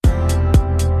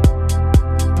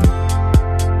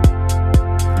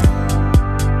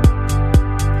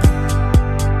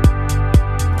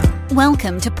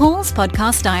Welcome to Paul's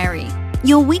Podcast Diary,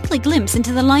 your weekly glimpse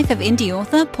into the life of indie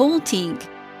author Paul Teague.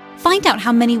 Find out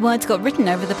how many words got written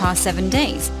over the past 7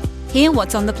 days, hear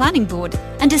what's on the planning board,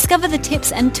 and discover the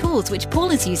tips and tools which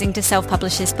Paul is using to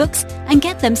self-publish his books and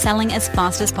get them selling as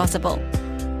fast as possible.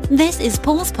 This is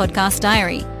Paul's Podcast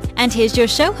Diary, and here's your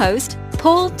show host,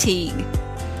 Paul Teague.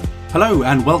 Hello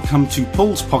and welcome to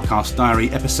Paul's Podcast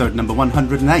Diary, episode number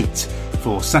 108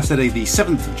 for Saturday the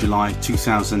 7th of July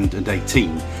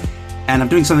 2018. And I'm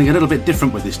doing something a little bit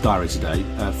different with this diary today.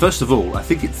 First of all, I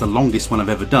think it's the longest one I've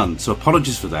ever done, so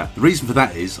apologies for that. The reason for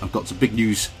that is I've got some big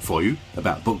news for you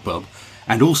about BookBub,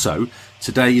 and also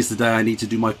today is the day I need to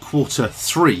do my quarter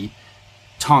 3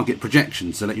 target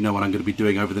projections to let you know what I'm going to be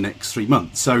doing over the next 3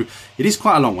 months. So it is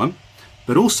quite a long one,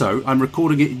 but also I'm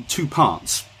recording it in 2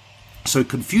 parts. So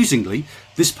confusingly,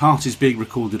 this part is being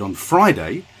recorded on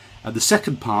Friday, and the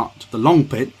second part, the long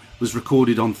bit, was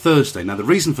recorded on Thursday. Now the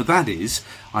reason for that is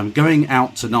I'm going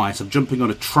out tonight, I'm jumping on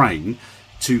a train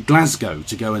to Glasgow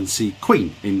to go and see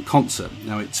Queen in concert.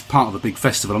 Now it's part of a big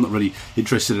festival, I'm not really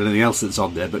interested in anything else that's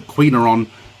on there, but Queen are on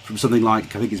from something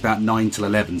like, I think it's about 9 till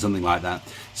 11, something like that.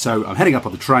 So I'm heading up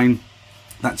on the train,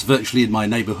 that's virtually in my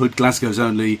neighbourhood. Glasgow's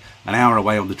only an hour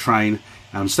away on the train.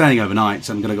 I'm staying overnight,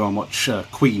 so I'm going to go and watch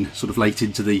Queen sort of late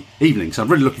into the evening. So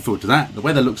I'm really looking forward to that. The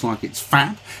weather looks like it's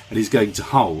fab and is going to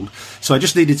hold. So I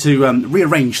just needed to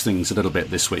rearrange things a little bit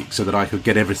this week so that I could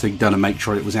get everything done and make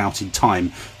sure it was out in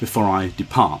time before I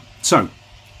depart. So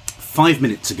 5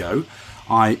 minutes ago,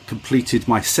 I completed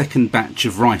my second batch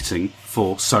of writing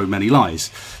for So Many Lies.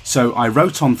 So I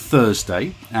wrote on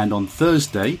Thursday, and on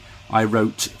Thursday I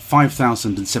wrote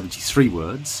 5,073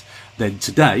 words. Then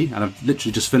today, and I've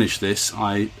literally just finished this,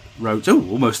 I wrote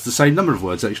almost the same number of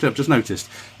words, actually, I've just noticed.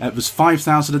 It was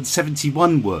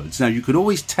 5,071 words. Now, you could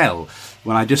always tell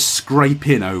when I just scrape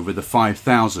in over the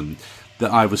 5,000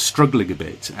 that I was struggling a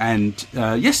bit. And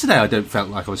yesterday I don't felt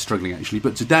like I was struggling, actually,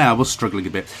 but today I was struggling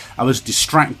a bit. I was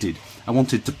distracted. I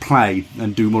wanted to play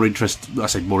and do more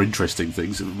interesting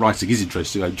things. Writing is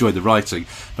interesting, I enjoy the writing,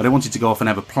 but I wanted to go off and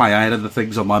have a play. I had other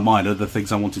things on my mind, other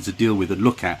things I wanted to deal with and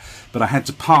look at, but I had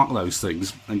to park those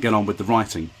things and get on with the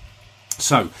writing.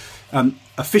 So,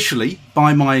 officially,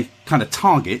 by my kind of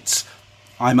targets,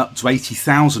 I'm up to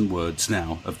 80,000 words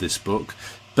now of this book,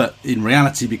 but in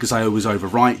reality, because I always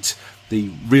overwrite, the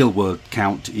real word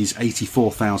count is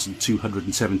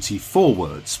 84,274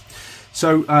 words.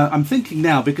 So I'm thinking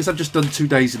now, because I've just done 2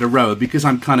 days in a row, because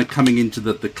I'm kind of coming into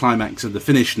the climax and the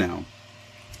finish now,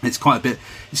 it's a bit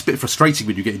frustrating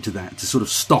when you get into that, to sort of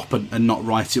stop and not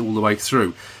write it all the way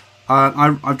through.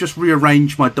 I've just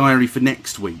rearranged my diary for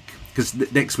next week, because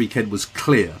next weekend was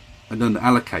clear and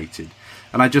unallocated.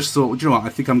 And I just thought, well, do you know what, I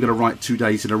think I'm going to write 2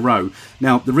 days in a row.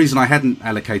 Now, the reason I hadn't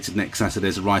allocated next Saturday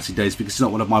as a writing day is because it's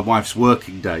not one of my wife's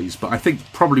working days, but I think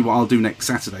probably what I'll do next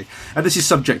Saturday, and this is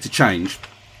subject to change,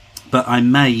 but I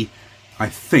may, I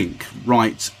think,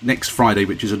 write next Friday,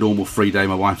 which is a normal free day,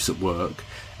 my wife's at work,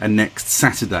 and next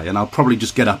Saturday, and I'll probably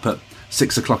just get up at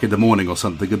 6 o'clock in the morning or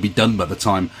something and be done by the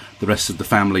time the rest of the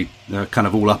family are kind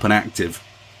of all up and active.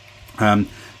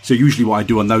 So usually what I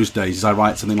do on those days is I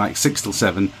write something like 6 till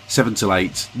 7, 7 till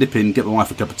 8, nip in, get my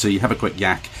wife a cup of tea, have a quick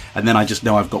yak, and then I just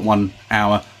know I've got 1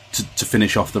 hour to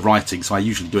finish off the writing. So I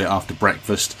usually do it after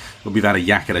breakfast. We've had a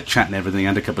yak and a chat and everything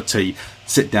and a cup of tea,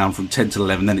 sit down from 10 till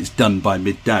 11, then it's done by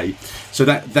midday. So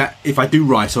that if I do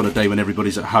write on a day when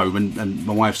everybody's at home and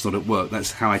my wife's not at work,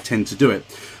 that's how I tend to do it.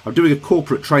 I'm doing a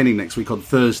corporate training next week on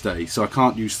Thursday, so I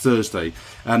can't use Thursday.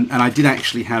 And I did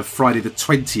actually have Friday the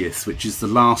 20th, which is the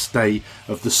last day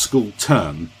of the school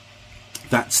term.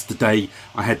 That's the day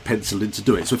I had penciled in to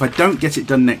do it. So if I don't get it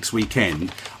done next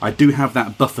weekend, I do have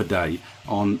that buffer day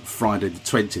on Friday the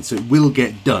 20th. So it will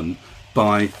get done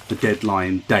by the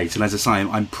deadline date. And as I say,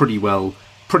 I'm pretty well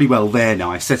there now.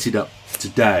 I set it up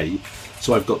today,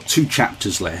 so I've got 2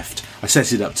 chapters left. I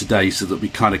set it up today so that we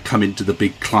kind of come into the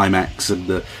big climax and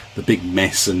the big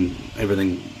mess and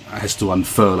everything has to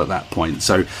unfurl at that point.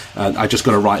 So I just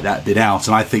got to write that bit out.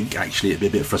 And I think actually it'd be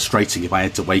a bit frustrating if I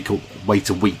had to wait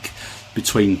a week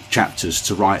between chapters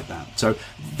to write that. So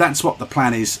that's what the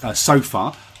plan is so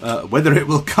far. Whether it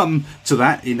will come to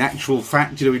that in actual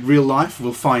fact, in real life,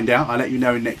 we'll find out. I'll let you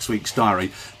know in next week's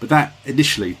diary. But that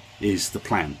initially is the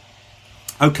plan.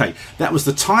 Okay, that was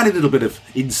the tiny little bit of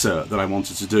insert that I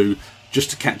wanted to do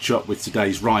just to catch up with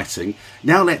today's writing.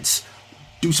 Now let's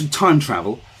do some time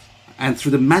travel and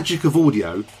through the magic of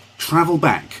audio, travel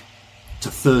back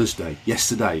to Thursday,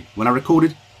 yesterday, when I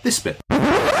recorded this bit.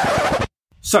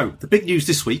 So, the big news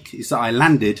this week is that I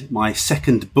landed my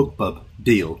second BookBub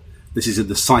deal. This is in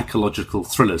the psychological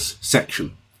thrillers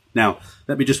section. Now,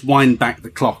 let me just wind back the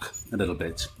clock a little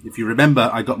bit. If you remember,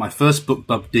 I got my first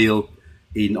BookBub deal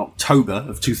in October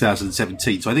of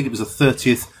 2017. So I think it was the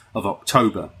 30th of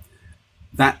October.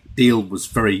 That deal was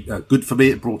very good for me.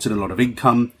 It brought in a lot of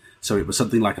income. So it was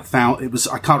something like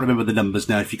I can't remember the numbers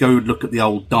now. If you go and look at the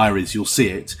old diaries, you'll see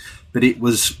it. But it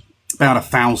was about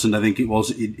 1,000, I think it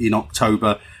was, in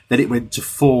October. Then it went to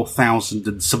 4,000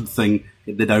 and something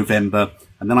in the November.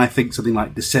 And then I think something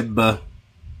like December,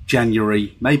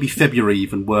 January, maybe February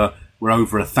even were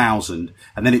over 1,000.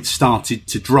 And then it started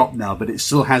to drop now, but it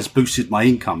still has boosted my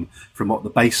income from what the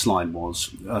baseline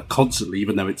was constantly,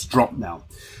 even though it's dropped now.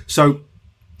 So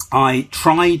I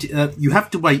tried, you have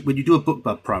to wait, when you do a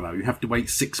BookBub promo, you have to wait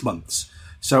 6 months.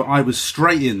 So I was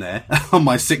straight in there on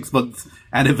my 6-month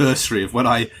anniversary of when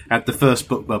I had the first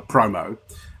BookBub promo.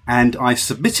 And I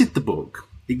submitted the book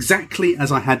exactly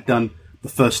as I had done the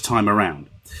first time around.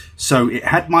 So it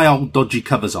had my old dodgy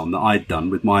covers on that I'd done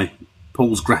with my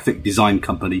Paul's graphic design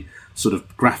company sort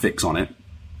of graphics on it.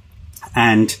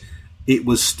 And it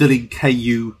was still in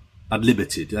KU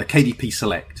Unlimited, KDP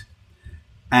Select.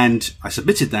 And I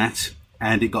submitted that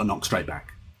and it got knocked straight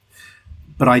back.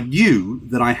 But I knew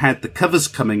that I had the covers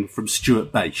coming from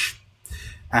Stuart Bache.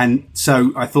 And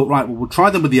so I thought, right, well, we'll try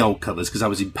them with the old covers because I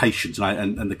was impatient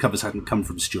and the covers hadn't come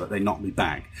from Stuart. They knocked me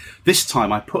back. This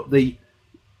time I put the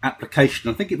application,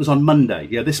 I think it was on Monday.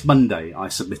 Yeah, this Monday I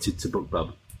submitted to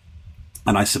BookBub.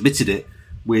 And I submitted it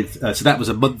with, so that was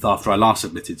a month after I last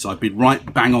submitted. So I've been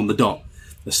right bang on the dot.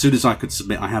 As soon as I could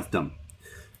submit, I have done.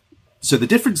 So the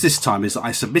difference this time is that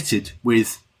I submitted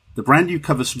with the brand new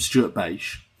covers from Stuart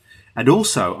Bache. And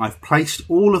also I've placed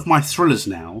all of my thrillers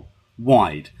now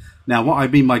wide. Now, what I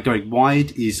mean by going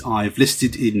wide is I've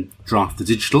listed in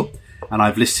Draft2Digital and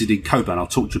I've listed in Kobo. I'll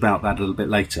talk to you about that a little bit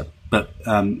later. But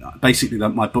basically,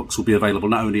 my books will be available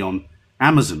not only on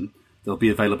Amazon, they'll be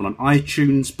available on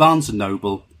iTunes, Barnes &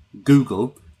 Noble,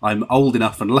 Google. I'm old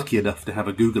enough and lucky enough to have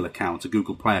a Google account, a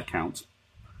Google Play account.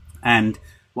 And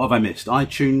what have I missed?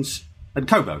 iTunes and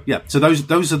Kobo. Yeah, so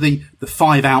those are the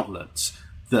 5 outlets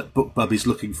that BookBub is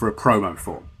looking for a promo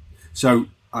for. So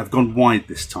I've gone wide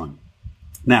this time.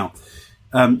 Now,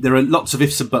 there are lots of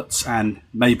ifs and buts and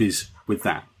maybes with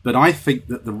that. But I think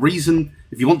that the reason,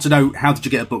 if you want to know how did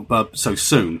you get a BookBub so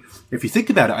soon, if you think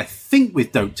about it, I think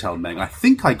with Don't Tell Meg, I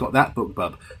think I got that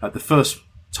BookBub at the first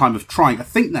time of trying. I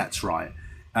think that's right.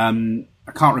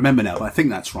 I can't remember now, but I think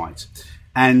that's right.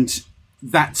 And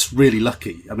that's really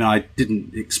lucky. I mean, I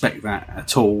didn't expect that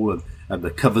at all. And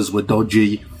the covers were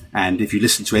dodgy. And if you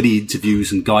listen to any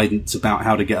interviews and guidance about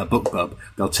how to get a BookBub,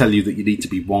 they'll tell you that you need to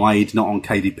be wide, not on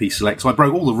KDP Select. So I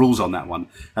broke all the rules on that one,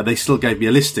 and they still gave me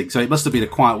a listing. So it must have been a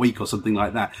quiet week or something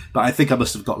like that. But I think I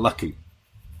must have got lucky.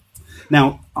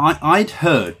 Now, I'd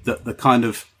heard that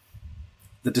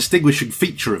the distinguishing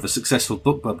feature of a successful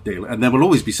BookBub deal, and there will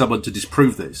always be someone to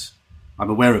disprove this, I'm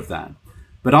aware of that,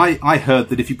 but I heard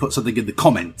that if you put something in the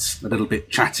comments, a little bit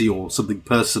chatty or something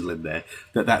personal in there,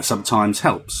 that sometimes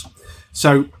helps.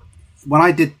 So when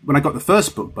I got the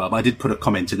first BookBub, I did put a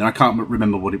comment in there. I can't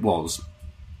remember what it was.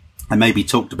 I maybe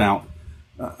talked about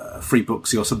free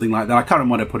booksy or something like that. I can't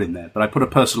remember what I put in there, but I put a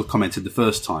personal comment in the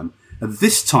first time. And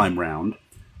this time round,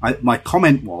 my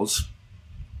comment was,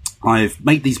 I've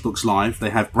made these books live.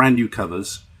 They have brand new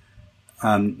covers.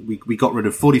 We got rid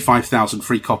of 45,000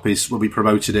 free copies when we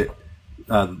promoted it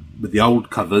with the old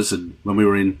covers and when we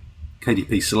were in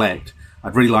KDP Select.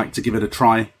 I'd really like to give it a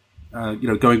try.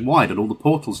 Going wide on all the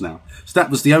portals now. So that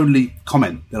was the only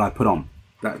comment that I put on.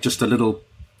 That just a little,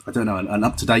 I don't know, an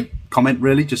up-to-date comment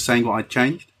really, just saying what I'd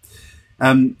changed.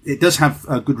 It does have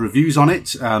good reviews on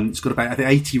it. It's got about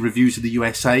 80 reviews in the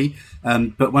USA.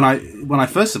 But when I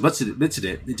first submitted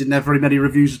it, it didn't have very many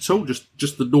reviews at all.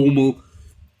 Just the normal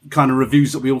kind of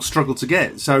reviews that we all struggle to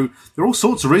get. So there are all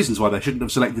sorts of reasons why they shouldn't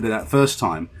have selected it that first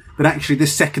time. But actually,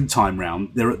 this second time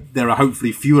round, there are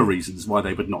hopefully fewer reasons why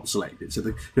they would not select it. So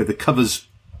the covers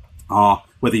are,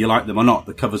 whether you like them or not,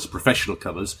 the covers are professional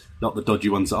covers, not the dodgy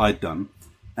ones that I'd done,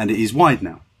 and it is wide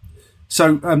now.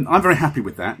 So I'm very happy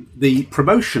with that. The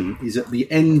promotion is at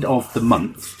the end of the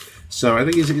month. So I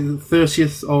think it's the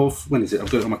 30th of, when is it?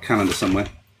 I've got it on my calendar somewhere.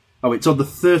 Oh, it's on the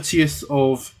 30th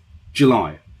of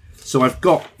July. So I've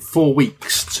got 4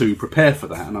 weeks to prepare for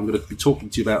that, and I'm going to be talking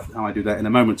to you about how I do that in a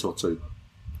moment or two.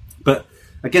 But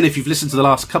again, if you've listened to the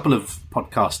last couple of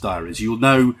podcast diaries, you'll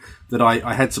know that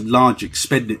I had some large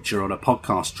expenditure on a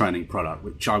podcast training product,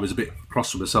 which I was a bit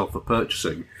cross with myself for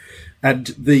purchasing.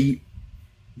 And the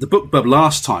BookBub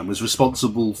last time was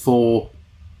responsible for,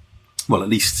 well, at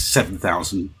least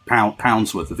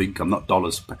 £7,000 worth of income, not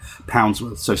dollars, pounds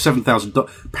worth. So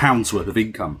 £7,000 worth of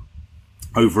income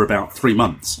over about 3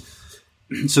 months.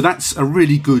 So that's a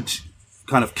really good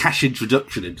kind of cash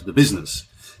introduction into the business.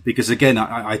 Because again,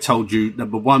 I told you,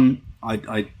 number one,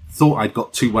 I thought I'd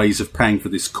got 2 ways of paying for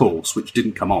this course, which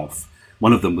didn't come off.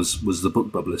 One of them was the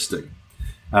BookBub listing.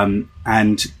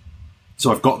 And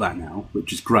so I've got that now,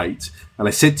 which is great. And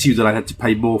I said to you that I had to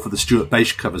pay more for the Stuart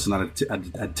Bache covers than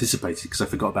I'd anticipated because I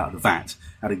forgot about the VAT,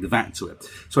 adding the VAT to it.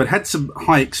 So I'd had some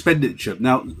high expenditure.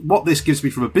 Now, what this gives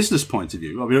me from a business point of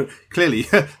view, I mean, clearly,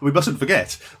 we mustn't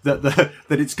forget that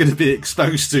it's going to be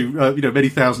exposed to, many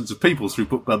thousands of people through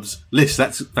BookBub's list.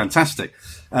 That's fantastic.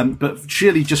 But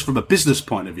surely just from a business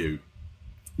point of view,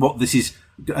 what this is,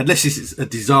 unless this is a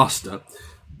disaster,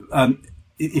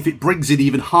 if it brings in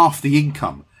even half the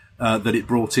income that it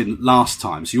brought in last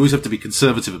time. So you always have to be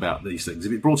conservative about these things.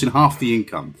 If it brought in half the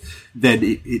income, then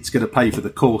it's going to pay for the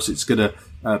course, it's going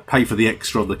to pay for the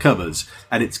extra on the covers,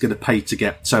 and it's going to pay to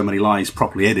get so many lies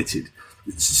properly edited.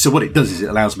 So what it does is it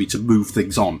allows me to move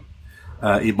things on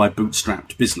in my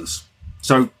bootstrapped business.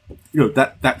 So,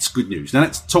 that's good news. Now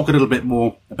let's talk a little bit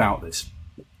more about this.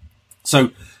 So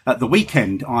at the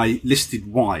weekend, I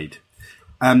listed wide,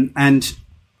 and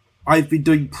I've been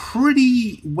doing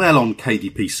pretty well on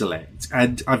KDP Select,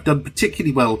 and I've done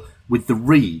particularly well with the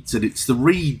reads, and it's the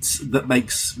reads that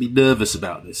makes me nervous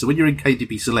about this. So when you're in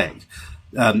KDP Select,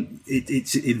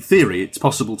 it's in theory, it's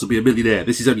possible to be a millionaire.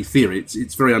 This is only theory.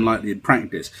 It's very unlikely in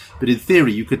practice. But in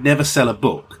theory, you could never sell a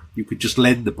book. You could just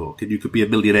lend the book, and you could be a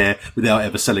millionaire without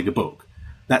ever selling a book.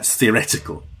 That's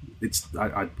theoretical.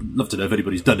 I'd love to know if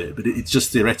anybody's done it, but it's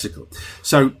just theoretical.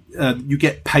 So you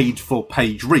get paid for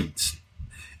page reads.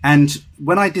 And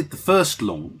when I did the first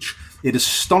launch, it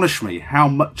astonished me how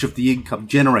much of the income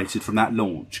generated from that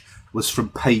launch was from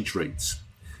page reads.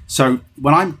 So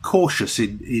when I'm cautious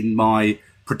in my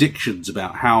predictions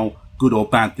about how good or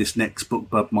bad this next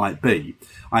BookBub might be,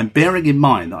 I'm bearing in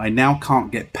mind that I now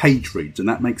can't get page reads, and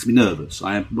that makes me nervous.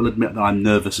 I will admit that I'm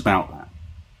nervous about that.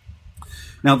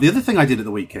 Now, the other thing I did at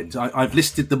the weekend, I've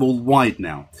listed them all wide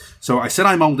now. So I said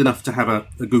I'm old enough to have a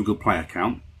Google Play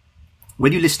account.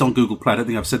 When you list on Google Play, I don't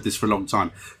think I've said this for a long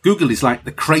time, Google is like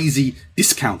the crazy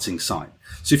discounting site.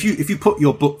 So if you put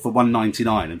your book for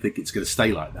 $1.99 and think it's going to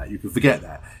stay like that, you can forget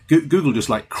that. Google just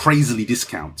like crazily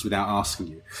discounts without asking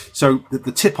you. So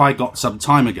the tip I got some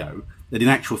time ago, that in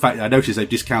actual fact I noticed they've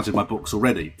discounted my books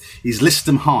already, is list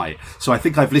them high. So I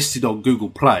think I've listed on Google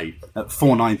Play at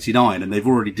 $4.99 and they've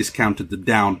already discounted them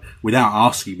down without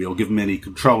asking me or giving me any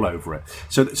control over it.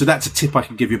 So that's a tip I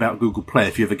can give you about Google Play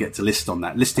if you ever get to list on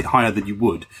that. List it higher than you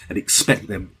would and expect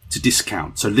them to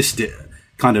discount. So list it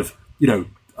kind of,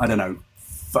 I don't know,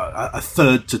 a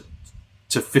third to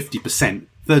 50%,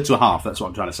 third to a half, that's what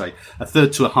I'm trying to say, a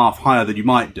third to a half higher than you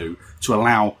might do to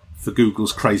allow for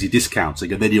Google's crazy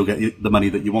discounting, and then you'll get the money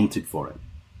that you wanted for it.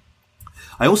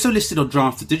 I also listed on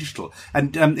Draft2Digital,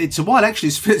 and it's a while actually.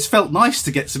 It's felt nice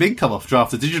to get some income off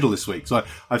Draft2Digital this week. So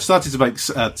I've started to make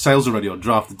sales already on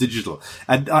Draft2Digital,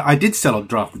 and I did sell on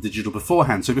Draft2Digital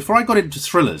beforehand. So before I got into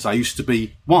thrillers, I used to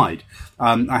be wide.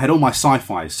 I had all my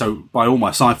sci-fis. So by all my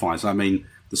sci-fis, I mean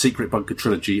the Secret Bunker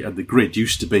trilogy and the Grid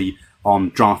used to be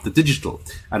on Draft2Digital,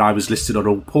 and I was listed on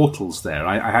all portals there.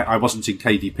 I wasn't in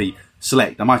KDP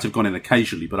Select. I might have gone in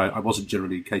occasionally, but I wasn't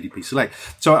generally in KDP Select.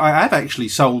 So I have actually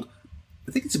sold,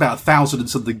 I think it's about 1,000 and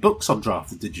something books on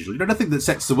Draft2Digital. Nothing that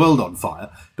sets the world on fire,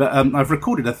 but I've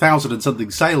recorded 1,000 and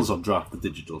something sales on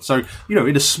Draft2Digital. So,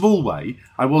 in a small way,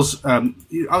 I was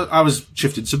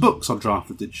shifting some books on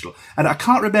Draft2Digital. And I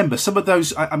can't remember some of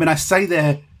those, I say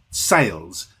they're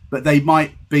sales, but they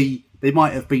might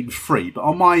have been free. But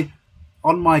on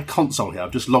my console here,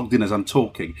 I've just logged in as I'm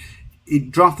talking. In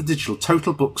Draft2Digital,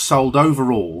 total books sold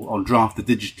overall on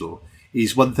Draft2Digital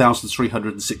is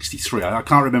 1,363. I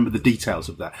can't remember the details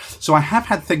of that. So I have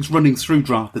had things running through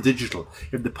Draft2Digital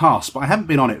in the past, but I haven't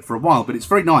been on it for a while. But it's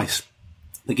very nice.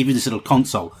 They give you this little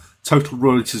console, total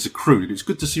royalties accrued. It's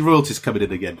good to see royalties coming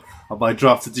in again on my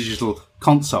Draft2Digital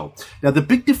console. Now, the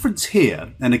big difference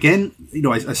here, and again,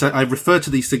 I refer to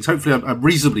these things, hopefully I'm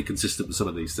reasonably consistent with some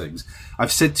of these things.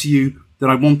 I've said to you that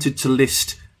I wanted to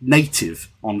list native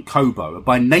on Kobo. And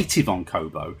by native on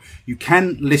Kobo, you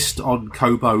can list on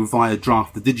Kobo via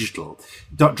Draft2Digital.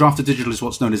 Draft2Digital is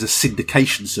what's known as a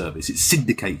syndication service. It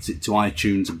syndicates it to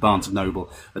iTunes and Barnes & Noble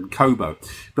and Kobo.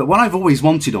 But what I've always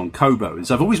wanted on Kobo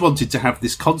is I've always wanted to have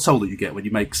this console that you get when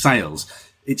you make sales.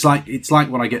 It's like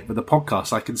when I get for the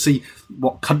podcast, I can see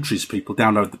what countries people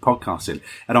download the podcast in.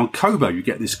 And on Kobo, you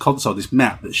get this console, this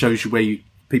map that shows you where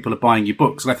people are buying your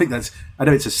books. And I think I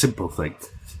know it's a simple thing.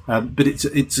 But it's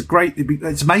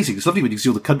amazing. It's lovely when you see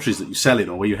all the countries that you sell in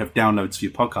or where you have downloads for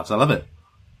your podcast. I love it.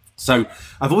 So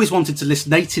I've always wanted to list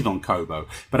native on Kobo,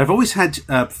 but I've always had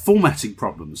formatting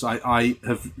problems. I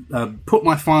have put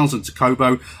my files into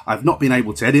Kobo. I've not been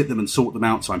able to edit them and sort them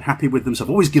out, so I'm happy with them. So I've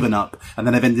always given up, and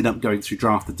then I've ended up going through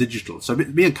Draft2Digital. So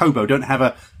me and Kobo don't have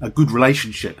a good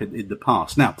relationship in the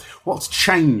past. Now, what's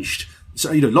changed?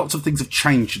 So, lots of things have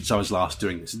changed since I was last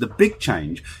doing this. And the big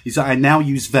change is that I now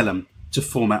use Vellum to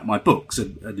format my books.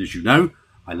 And as you know,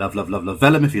 I love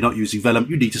Vellum. If you're not using Vellum,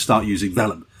 you need to start using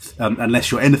Vellum,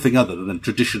 unless you're anything other than a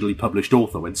traditionally published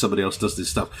author when somebody else does this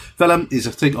stuff. Vellum is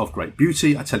a thing of great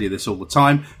beauty. I tell you this all the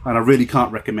time, and I really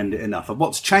can't recommend it enough. And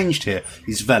what's changed here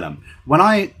is Vellum. When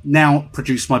I now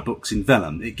produce my books in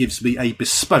Vellum, it gives me a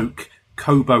bespoke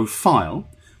Kobo file,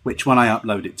 which when I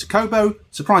upload it to Kobo,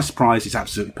 surprise, surprise, it's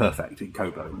absolutely perfect in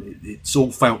Kobo. It's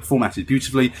all formatted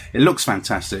beautifully. It looks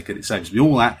fantastic, and it saves me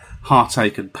all that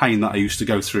heartache and pain that I used to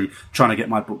go through trying to get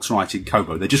my books right in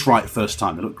Kobo. They're just right first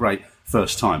time. They look great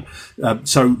first time.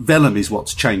 So Vellum is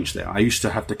what's changed there. I used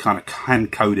to have to kind of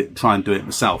hand code it and try and do it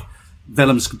myself.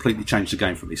 Vellum's completely changed the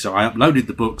game for me. So I uploaded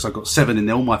the books. I've got 7 in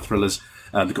there, all my thrillers.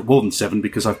 I've got more than 7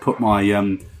 because I've put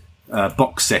my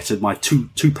box set and my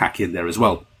two-pack in there as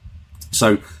well.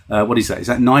 So what is that? Is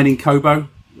that 9 in Kobo?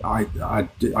 I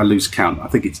lose count. I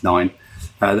think it's 9.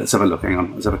 Let's have a look. Hang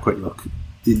on. Let's have a quick look.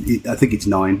 I think it's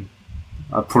 9.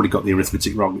 I've probably got the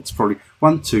arithmetic wrong. It's probably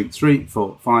 1, 2, 3,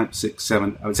 4, 5, 6,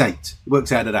 7. Oh, it's 8. It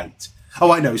works out at 8.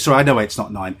 Oh, I know. Sorry, I know it's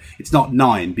not 9. It's not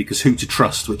 9 because Who to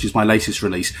Trust, which is my latest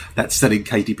release, that's still in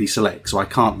KDP Select, so I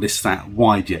can't list that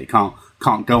wide yet. It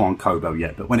can't go on Kobo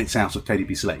yet. But when it's out of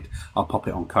KDP Select, I'll pop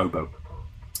it on Kobo.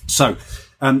 So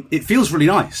it feels really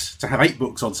nice to have 8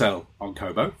 books on sale on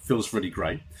Kobo. Feels really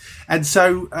great. And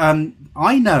so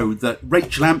I know that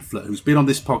Rachel Ampfler, who's been on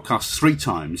this podcast 3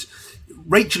 times,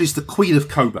 Rachel is the queen of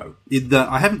Kobo, in that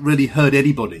I haven't really heard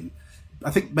anybody. I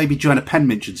think maybe Joanna Penn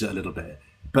mentions it a little bit,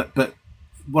 but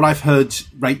what I've heard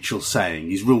Rachel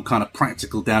saying is real kind of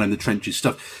practical down in the trenches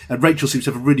stuff. And Rachel seems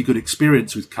to have a really good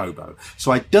experience with Kobo.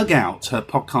 So I dug out her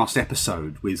podcast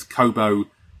episode with Kobo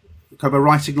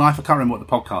Writing Life. I can't remember what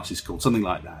the podcast is called, something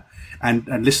like that,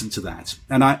 and listened to that.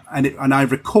 And I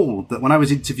recalled that when I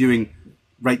was interviewing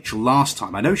Rachel last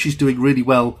time, I know she's doing really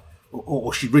well,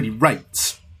 or she really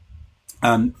rates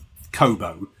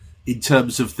Kobo in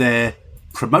terms of their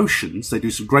promotions. They do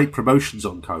some great promotions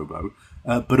on Kobo,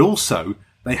 but also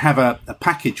they have a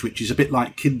package which is a bit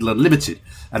like Kindle Unlimited.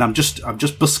 And I'm just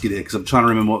busking it because I'm trying to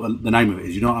remember what the name of it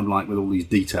is. You know what I'm like with all these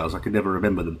details. I can never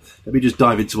remember them. Let me just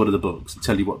dive into one of the books and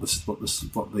tell you what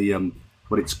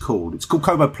it's called. It's called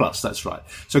Kobo Plus. That's right.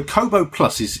 So Kobo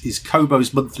Plus is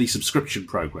Kobo's monthly subscription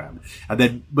program. And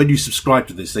then when you subscribe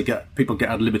to this, people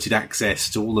get unlimited access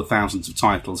to all the thousands of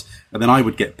titles. And then I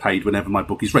would get paid whenever my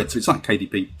book is read. So it's like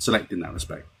KDP Select in that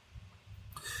respect.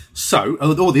 So,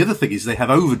 the other thing is they have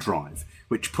Overdrive,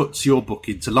 which puts your book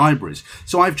into libraries.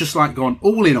 So I've just gone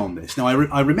all in on this. Now,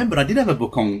 I remembered I did have a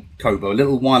book on Kobo a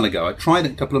little while ago. I tried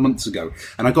it a couple of months ago,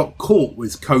 and I got caught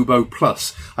with Kobo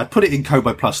Plus. I put it in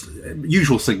Kobo Plus.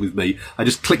 Usual thing with me. I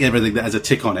just click everything that has a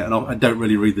tick on it, and I don't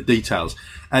really read the details.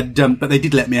 And but they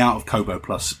did let me out of Kobo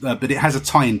Plus. But it has a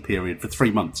tie-in period for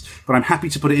 3 months. But I'm happy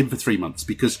to put it in for 3 months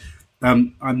because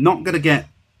I'm not going to get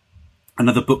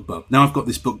another BookBub. Now I've got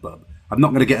this BookBub. I'm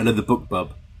not going to get another BookBub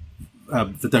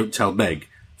for Don't Tell Meg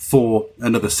for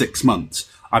another 6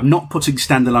 months. I'm not putting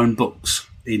standalone books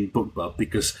in BookBub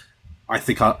because I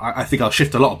think I'll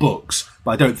shift a lot of books,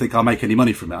 but I don't think I'll make any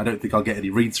money from it. I don't think I'll get any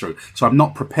read through. So I'm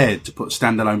not prepared to put a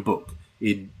standalone book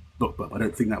in BookBub. I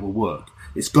don't think that will work.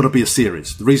 It's got to be a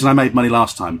series. The reason I made money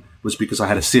last time was because I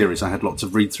had a series. I had lots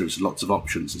of read throughs and lots of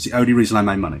options. It's the only reason I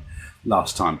made money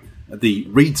last time. The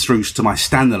read throughs to my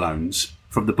standalones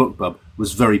from the BookBub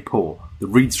was very poor. The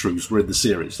read-throughs were in the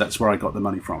series. That's where I got the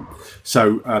money from.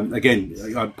 So, again,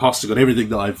 I'm passing on everything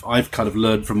that I've kind of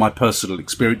learned from my personal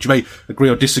experience. You may agree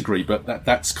or disagree, but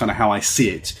that's kind of how I see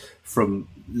it from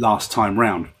last time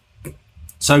round.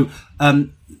 So,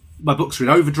 my books are in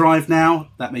Overdrive now.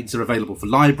 That means they're available for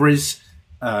libraries.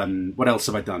 What else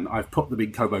have I done? I've put them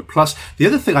in Kobo Plus. The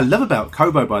other thing I love about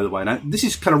Kobo, by the way, and this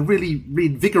is kind of really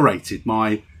reinvigorated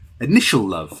my initial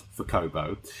love for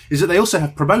Kobo, is that they also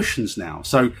have promotions now.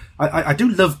 So I do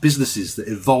love businesses that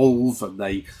evolve and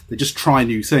they just try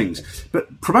new things.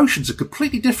 But promotions are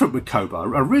completely different with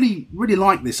Kobo. I really, really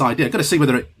like this idea. I've got to see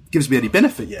whether it gives me any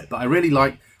benefit yet, but I really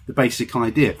like the basic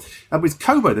idea. And with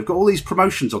Kobo, they've got all these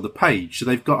promotions on the page. So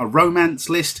they've got a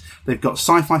romance list, they've got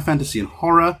sci-fi, fantasy and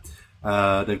horror,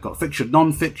 they've got fiction,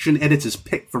 non-fiction, editor's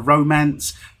pick for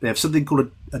romance. They have something called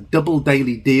a double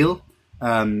daily deal.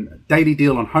 Daily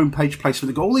deal on homepage placement.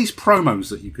 They've got all these promos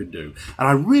that you can do. And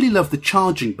I really love the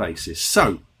charging basis.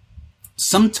 So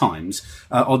Sometimes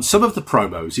on some of the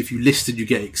promos, if you list and you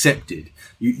get accepted,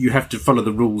 you have to follow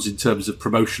the rules in terms of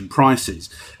promotion prices.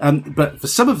 But for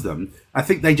some of them, I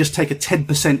think they just take a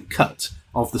 10% cut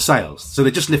of the sales. So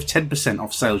they just lift 10%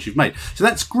 off sales you've made. So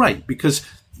that's great, because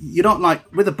you're not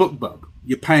like with a BookBub,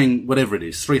 you're paying whatever it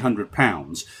is,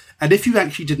 £300. And if you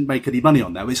actually didn't make any money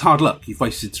on that, it's hard luck. You've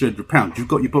wasted £300. You've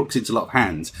got your books into a lot of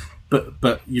hands,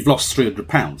 but you've lost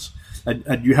 £300.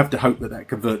 And you have to hope that that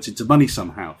converts into money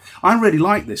somehow. I really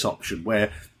like this option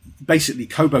where basically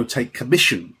Kobo take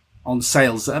commission on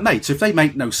sales that are made. So if they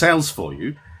make no sales for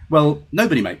you, well,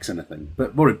 nobody makes anything.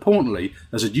 But more importantly,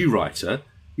 as a new writer,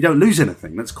 you don't lose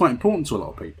anything. That's quite important to a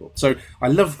lot of people. So I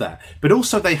love that. But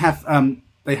also they have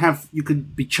you can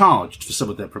be charged for some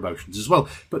of their promotions as well,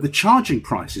 but the charging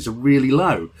prices are really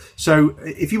low. So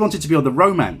if you wanted to be on the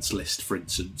romance list, for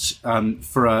instance,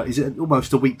 for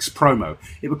almost a week's promo,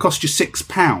 it would cost you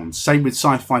 £6. Same with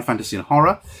sci-fi, fantasy and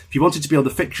horror. If you wanted to be on the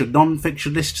fiction,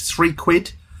 non-fiction list,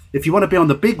 £3. If you want to be on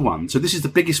the big one, so this is the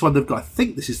biggest one they've got. I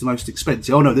think this is the most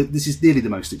expensive. Oh no, this is nearly the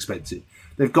most expensive.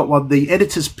 They've got one, the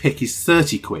editor's pick is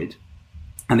 £30.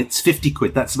 And it's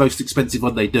 £50. That's the most expensive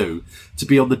one they do, to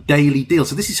be on the daily deal.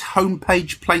 So this is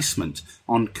homepage placement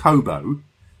on Kobo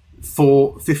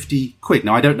for £50.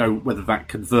 Now, I don't know whether that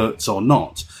converts or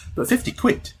not, but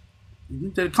 £50.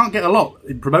 You can't get a lot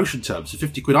in promotion terms for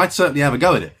 £50. I'd certainly have a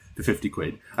go at it for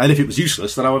 £50. And if it was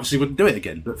useless, then I obviously wouldn't do it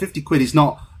again. But £50 is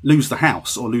not lose the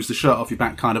house or lose the shirt off your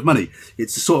back kind of money.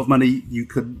 It's the sort of money you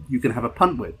can have a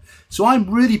punt with. So I'm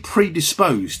really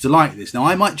predisposed to like this. Now,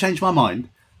 I might change my mind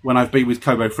when I've been with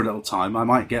Kobo for a little time. I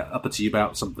might get uppity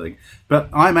about something, but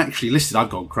I'm actually listed.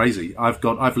 I've gone crazy. I've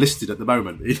listed at the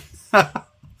moment.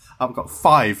 I've got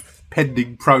 5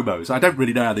 pending promos. I don't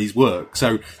really know how these work,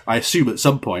 so I assume at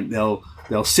some point they'll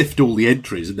sift all the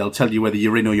entries and they'll tell you whether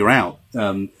you're in or you're out.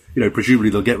 Presumably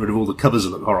they'll get rid of all the covers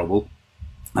that look horrible,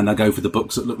 and they'll go for the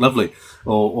books that look lovely,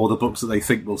 or the books that they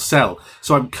think will sell.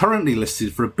 So I'm currently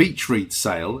listed for a beach read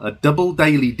sale, a double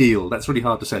daily deal. That's really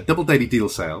hard to say. A double daily deal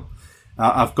sale.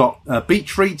 I've got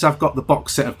beach reads. I've got the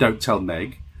box set of Don't Tell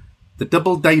Meg. The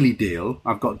double daily deal,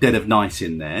 I've got Dead of Night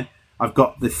in there. I've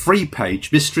got the free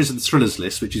page Mysteries and Thrillers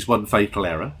list, which is One Fatal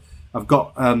Error. I've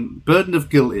got Burden of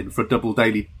Guilt in for a double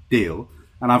daily deal.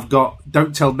 And I've got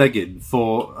Don't Tell Meg in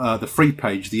for the free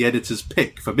page, The Editor's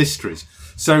Pick for Mysteries.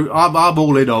 So I'm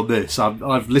all in on this.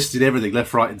 I've listed everything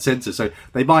left, right and centre. So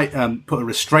they might put a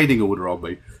restraining order on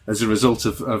me as a result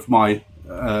of my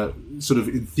sort of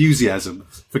enthusiasm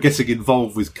for getting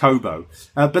involved with Kobo.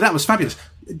 But that was fabulous.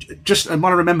 And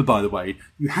what I remember, by the way,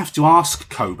 you have to ask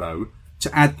Kobo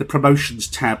to add the promotions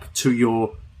tab to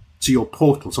your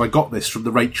portal. So I got this from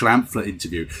the Rachel Ampfler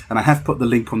interview, and I have put the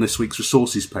link on this week's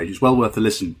resources page. It's well worth a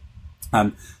listen.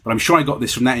 But I'm sure I got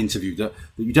this from that interview, that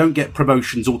you don't get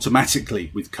promotions automatically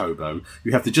with Kobo.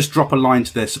 You have to just drop a line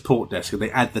to their support desk and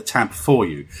they add the tab for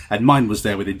you. And mine was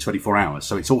there within 24 hours.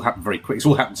 So it's all happened very quick. It's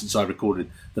all happened since I recorded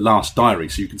the last diary.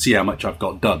 So you can see how much I've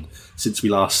got done since we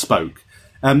last spoke.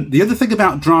 The other thing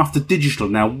about Draft to Digital,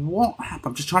 now what happened?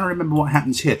 I'm just trying to remember what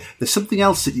happens here. There's something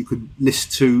else that you could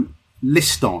list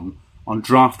on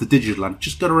Draft to Digital. I've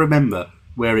just got to remember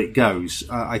where it goes.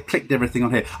 I clicked everything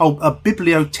on here. Oh, a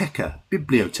Biblioteca.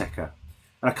 And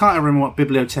I can't remember what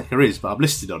Biblioteca is, but I've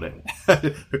listed on it.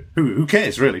 Who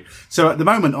cares, really? So at the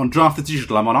moment on Draft to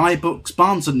Digital, I'm on iBooks,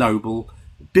 Barnes & Noble,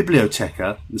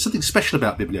 Biblioteca. There's something special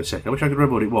about Biblioteca. I wish I could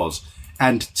remember what it was.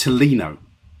 And Tolino.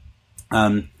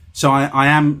 So I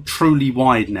am truly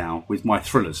wide now with my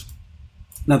thrillers.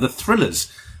 Now, the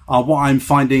thrillers are what I'm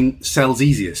finding sells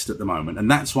easiest at the moment, and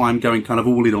that's why I'm going kind of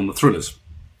all in on the thrillers.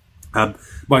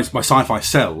 My sci-fi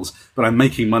sells, but I'm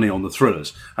making money on the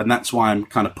thrillers, and that's why I'm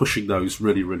kind of pushing those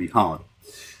really, really hard.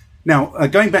 Now,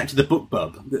 going back to the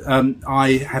BookBub,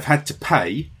 I have had to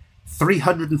pay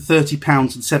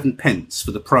 £330.07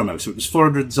 for the promo. So it was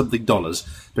 $400 and something,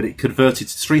 but it converted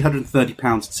to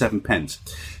 £330.07.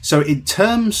 So in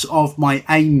terms of my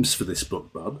aims for this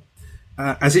BookBub,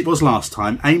 as it was last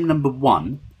time, aim number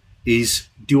 1 is,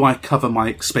 do I cover my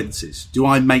expenses? Do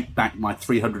I make back my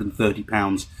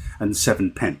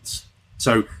 £330.07?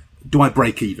 So do I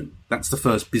break even? That's the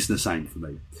first business aim for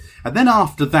me. And then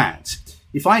after that,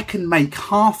 if I can make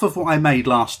half of what I made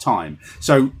last time,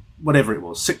 so whatever it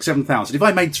was, 6,000-7,000, if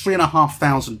I made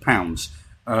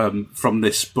 £3,500 from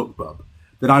this BookBub,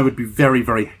 then I would be very,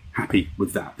 very happy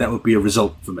with that. That would be a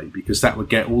result for me, because that would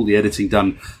get all the editing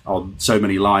done on So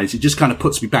Many Lies. It just kind of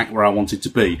puts me back where I wanted to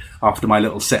be after my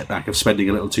little setback of spending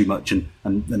a little too much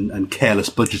and careless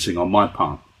budgeting on my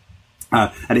part.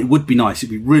 And it would be nice. It'd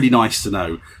be really nice to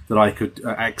know that I could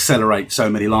accelerate So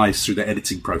Many Lies through the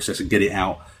editing process and get it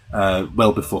out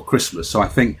well before Christmas. So I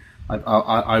think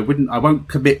I won't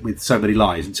commit with so many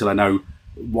lies until I know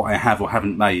what I have or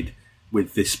haven't made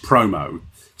with this promo.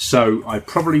 So I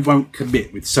probably won't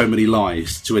commit with so many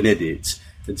lies to an edit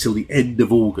until the end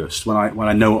of August, when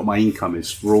I know what my income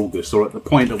is for August, or at the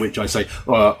point at which I say,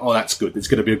 oh, that's good, it's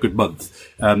going to be a good month.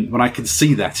 When I can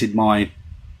see that in my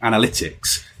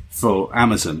analytics for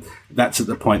Amazon, that's at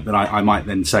the point that I might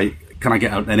then say, can I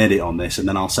get an edit on this? And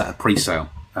then I'll set a pre-sale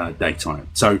date on it.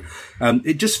 So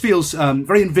it just feels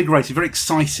very invigorating, very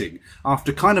exciting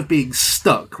after kind of being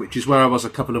stuck, which is where I was a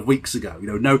couple of weeks ago.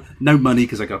 No money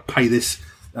because I got to pay this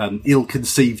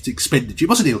ill-conceived expenditure. It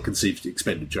wasn't ill-conceived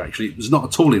expenditure, actually. It was not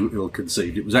at all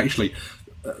ill-conceived. It was actually,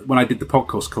 when I did the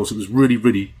podcast course, it was really,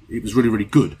 really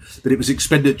good. But it was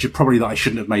expenditure probably that I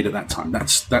shouldn't have made at that time.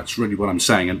 That's really what I'm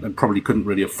saying, and probably couldn't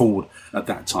really afford at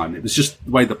that time. It was just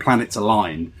the way the planets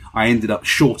aligned. I ended up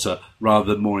shorter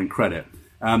rather than more in credit.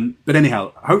 But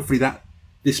anyhow, hopefully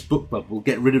this BookBub will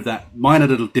get rid of that minor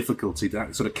little difficulty,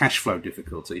 that sort of cash flow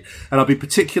difficulty. And I'll be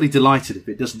particularly delighted if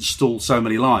it doesn't stall So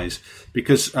Many Lies,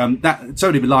 because So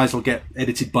Many Lies will get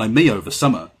edited by me over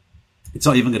summer. It's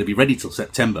not even going to be ready till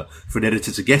September for an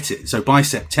editor to get it. So by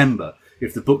September,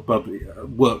 if the BookBub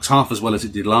works half as well as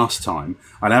it did last time,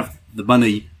 I'll have the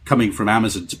money coming from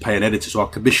Amazon to pay an editor. So I'll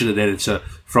commission an editor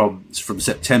from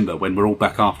September, when we're all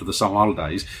back after the summer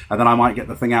holidays, and then I might get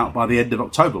the thing out by the end of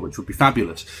October, which would be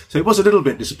fabulous. So it was a little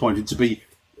bit disappointing to be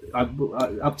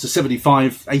up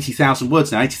to 80,000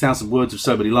 words now, 80,000 words of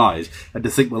So Many Lies, and to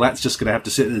think, well, that's just going to have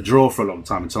to sit in the drawer for a long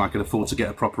time until I can afford to get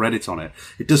a proper edit on it.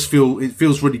 It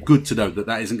feels really good to know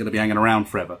that isn't going to be hanging around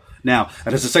forever. Now,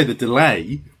 and as I say, the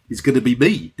delay is going to be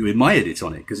me doing my edit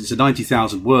on it, because it's a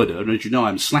 90,000 worder, and as you know,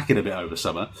 I'm slacking a bit over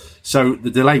summer, so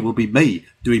the delay will be me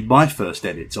doing my first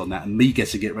edits on that, and me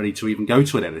getting it ready to even go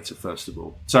to an editor first of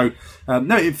all. So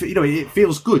it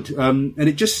feels good, and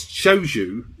it just shows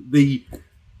you the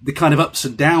kind of ups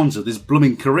and downs of this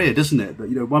blooming career, doesn't it?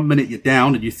 That 1 minute you're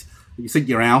down and you think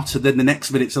you're out, and then the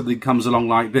next minute something comes along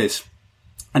like this,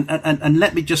 and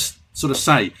let me just sort of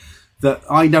say that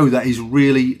I know that is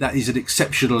an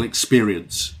exceptional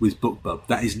experience with BookBub.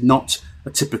 That is not a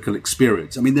typical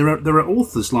experience. I mean, there are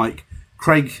authors like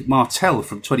Craig Martell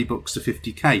from 20 Books to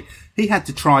 50K. He had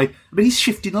to try. I mean, he's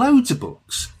shifted loads of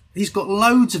books. He's got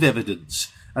loads of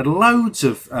evidence and loads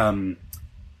of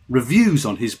reviews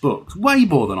on his books, way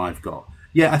more than I've got.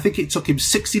 Yeah, I think it took him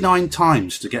 69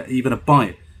 times to get even a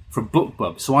bite from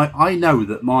BookBub. So I know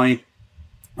that my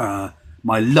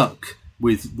luck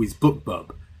with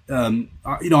BookBub,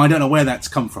 I don't know where that's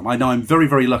come from. I know I'm very,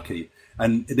 very lucky.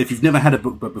 And if you've never had a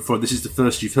BookBub before, this is the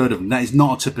first you've heard of them. That is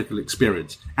not a typical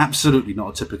experience. Absolutely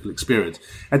not a typical experience.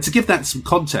 And to give that some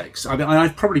context, I mean,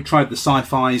 I've probably tried the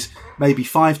sci-fis maybe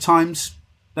 5 times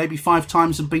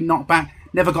and been knocked back.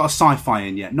 Never got a sci-fi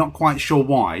in yet. Not quite sure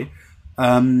why.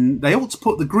 They ought to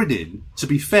put the grid in, to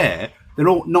be fair. There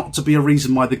ought not to be a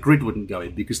reason why the grid wouldn't go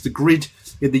in, because the grid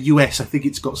in the US, I think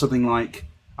it's got something like,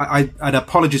 I'd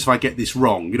apologise if I get this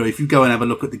wrong. If you go and have a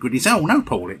look at the grid, you say, oh no,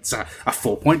 Paul, it's a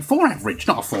 4.4 average,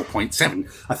 not a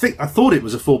 4.7. I thought it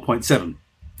was a 4.7.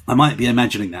 I might be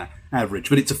imagining that average,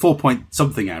 but it's a 4 point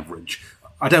something average.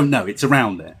 I don't know. It's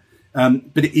around there.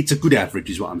 But it's a good average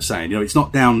is what I'm saying. It's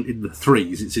not down in the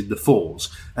 3s, it's in the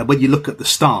 4s. And when you look at the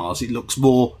stars, it looks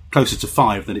more closer to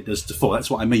 5 than it does to 4.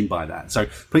 That's what I mean by that. So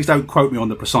please don't quote me on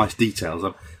the precise details.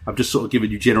 I've just sort of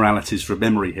given you generalities from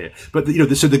memory here. But,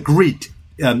 so the grid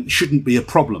shouldn't be a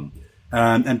problem.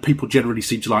 And people generally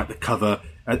seem to like the cover.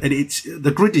 And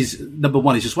the grid is, number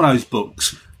one, is just one of those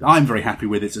books I'm very happy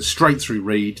with. It's a straight through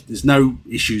read. There's no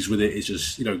issues with it. It's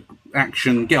just,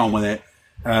 action, get on with it.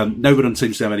 Nobody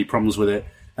seems to have any problems with it.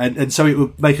 And so it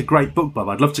would make a great BookBub.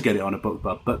 I'd love to get it on a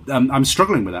BookBub, but I'm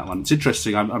struggling with that one. It's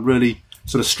interesting. I'm really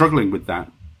sort of struggling with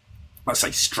that. I say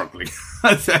struggling.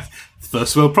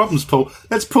 First world problems, Paul.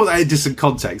 Let's put that into some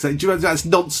context. That's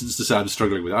nonsense to say I'm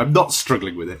struggling with it. I'm not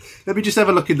struggling with it. Let me just have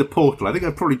a look in the portal. I think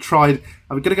I've probably tried.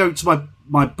 I'm going to go to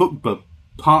my BookBub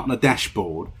partner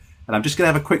dashboard, and I'm just going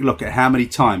to have a quick look at how many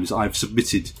times I've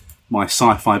submitted my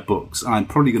sci-fi books. I'm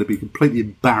probably going to be completely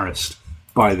embarrassed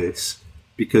by this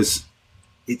because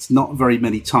it's not very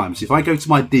many times. If I go to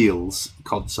my deals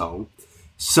console,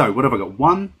 so what have I got?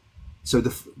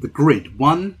 The grid,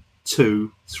 1,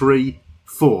 2, 3,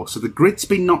 4. So the grid's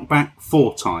been knocked back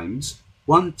 4 times.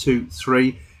 1, 2,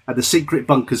 3, and the secret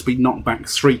bunker's been knocked back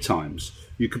 3 times.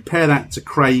 You compare that to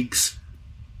Craig's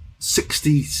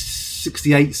 60,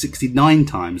 68, 69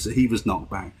 times that he was knocked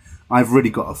back. I've really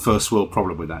got a first world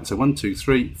problem with that. So 1, 2,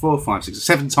 3, 4, 5, 6,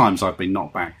 7 times I've been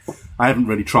knocked back. I haven't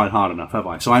really tried hard enough, have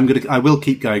I? So I will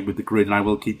keep going with the grid, and I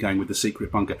will keep going with the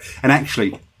secret bunker. And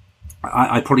actually,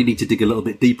 I probably need to dig a little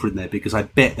bit deeper in there, because I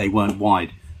bet they weren't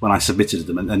wide when I submitted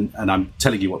them, and I'm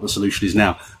telling you what the solution is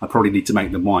now. I probably need to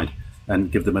make them wide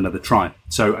and give them another try.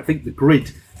 So I think the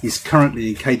grid is currently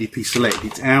in KDP Select.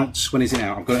 It's out. When is it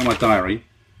out? I've got it in my diary.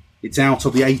 It's out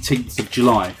on the 18th of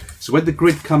July. So when the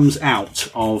grid comes out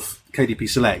of KDP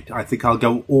Select, I think I'll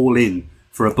go all in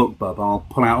for a BookBub. I'll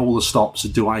pull out all the stops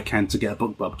and do what I can to get a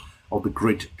BookBub of the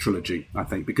Grid trilogy, I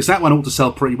think, because that one ought to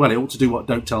sell pretty well. It ought to do what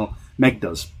Don't Tell Meg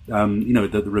does.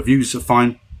 The reviews are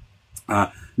fine.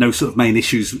 No sort of main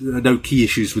issues, no key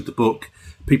issues with the book.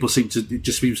 People it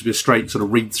just seems to be a straight sort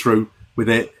of read through with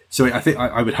it. So I think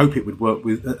I would hope it would work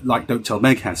with like Don't Tell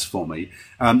Meg has for me.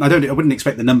 I wouldn't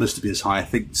expect the numbers to be as high. I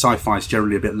think sci-fi is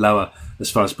generally a bit lower as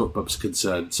far as BookBub's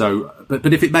concerned. So,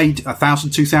 but if it made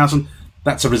 1,000, 2,000,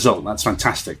 that's a result. That's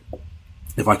fantastic.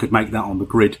 If I could make that on the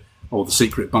Grid or the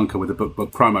Secret Bunker with a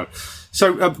BookBub promo.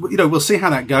 So, we'll see how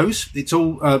that goes. It's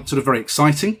all sort of very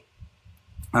exciting.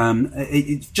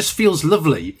 It just feels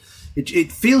lovely.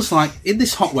 It feels like in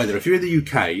this hot weather, if you're in the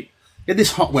UK, in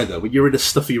this hot weather, when you're in a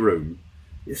stuffy room,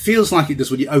 it feels like it does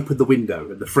when you open the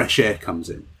window and the fresh air comes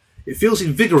in. It feels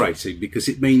invigorating because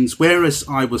it means whereas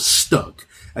I was stuck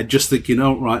and just thinking,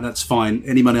 oh, right, that's fine.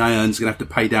 Any money I earn is going to have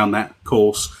to pay down that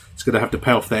course. It's going to have to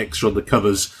pay off the extra on the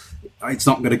covers. It's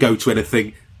not going to go to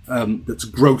anything that's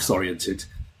growth oriented.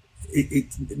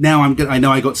 Now I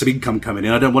know I got some income coming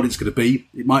in. I don't know what it's going to be.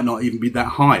 It might not even be that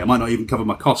high. I might not even cover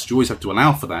my costs. You always have to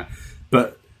allow for that.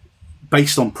 But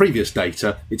based on previous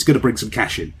data, it's going to bring some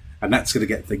cash in, and that's going to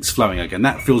get things flowing again.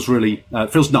 That feels really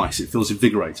feels nice. It feels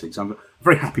invigorating. So I'm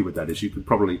very happy with that, as you can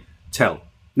probably tell.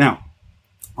 Now,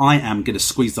 I am going to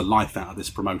squeeze the life out of this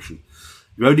promotion.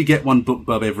 You only get one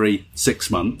BookBub every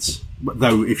 6 months,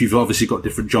 though if you've obviously got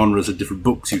different genres and different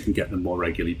books, you can get them more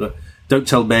regularly. But Don't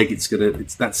Tell Meg, that's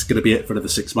going to be it for another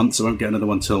 6 months. I won't get another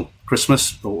one till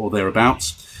Christmas or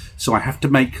thereabouts. So I have to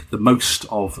make the most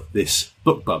of this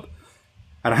BookBub.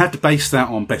 And I have to base that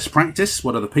on best practice,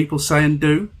 what other people say and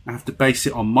do. I have to base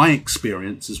it on my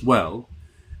experience as well.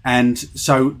 And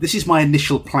so this is my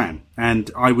initial plan. And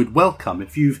I would welcome,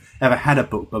 if you've ever had a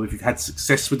BookBub, if you've had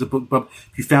success with the BookBub,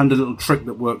 if you found a little trick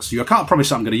that works for you. I can't promise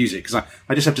that I'm going to use it because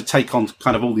I just have to take on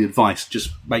kind of all the advice,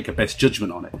 just make a best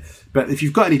judgment on it. But if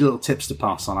you've got any little tips to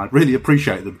pass on, I'd really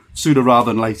appreciate them sooner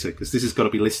rather than later, because this has got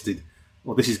to be listed,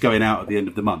 or this is going out at the end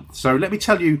of the month. So let me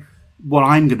tell you what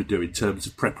I'm going to do in terms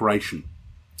of preparation.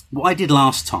 What I did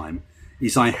last time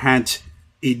is I had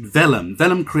in Vellum.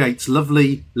 Vellum creates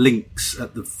lovely links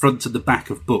at the front and the back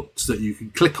of books that you can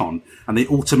click on, and they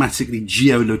automatically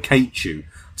geolocate you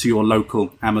to your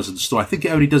local Amazon store. I think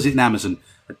it only does it in Amazon.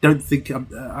 I don't think...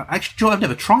 actually, I've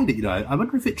never tried it, I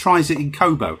wonder if it tries it in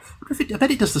Kobo. I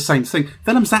bet it does the same thing.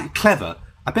 Vellum's that clever.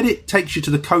 I bet it takes you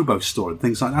to the Kobo store and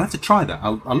things like that. I'll have to try that.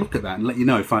 I'll look at that and let you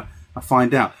know if I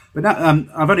find out. But now,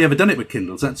 I've only ever done it with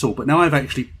Kindles, that's all. But now I've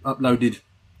actually uploaded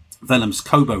Vellum's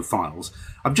Kobo files.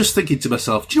 I'm just thinking to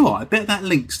myself, do you know what? I bet that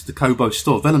links to the Kobo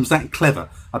store. Vellum's that clever.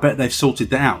 I bet they've sorted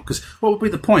that out. Because what would be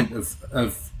the point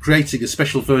of creating a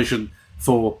special version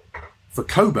for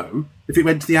Kobo if it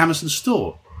went to the Amazon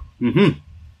store?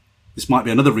 This might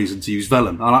be another reason to use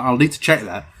Vellum. I'll need to check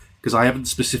that because I haven't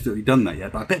specifically done that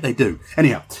yet, but I bet they do.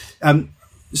 Anyhow,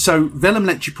 so Vellum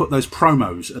lets you put those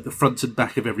promos at the front and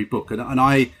back of every book. And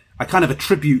I kind of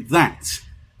attribute that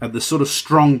and the sort of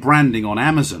strong branding on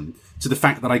Amazon to the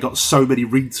fact that I got so many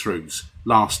read-throughs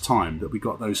last time, that we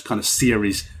got those kind of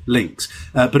series links.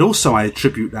 But also I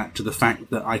attribute that to the fact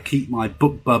that I keep my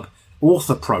BookBub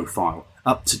author profile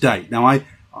up to date. Now,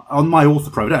 on my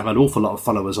author profile, I don't have an awful lot of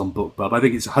followers on BookBub. I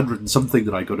think it's 100 and something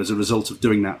that I got as a result of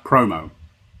doing that promo.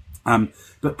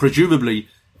 But presumably,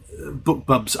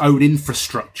 BookBub's own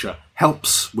infrastructure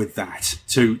helps with that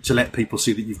to let people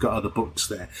see that you've got other books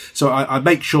there. So I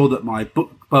make sure that my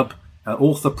BookBub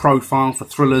author profile for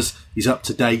thrillers is up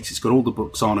to date. It's got all the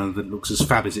books on and that it looks as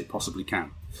fab as it possibly can.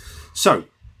 So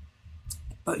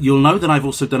you'll know that I've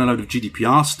also done a load of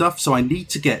GDPR stuff. So I need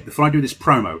to get, before I do this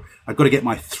promo, I've got to get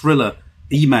my thriller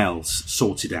emails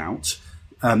sorted out.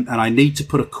 And I need to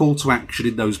put a call to action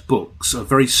in those books, a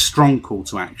very strong call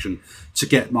to action to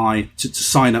get to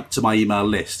sign up to my email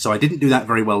list. So I didn't do that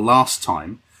very well last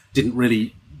time. Didn't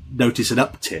really notice an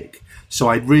uptick. So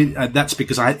that's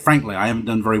because I haven't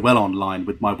done very well online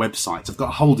with my websites. I've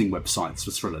got holding websites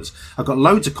for thrillers. I've got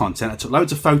loads of content. I took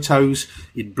loads of photos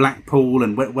in Blackpool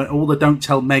and all the Don't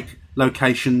Tell Meg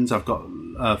locations. I've got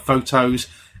photos.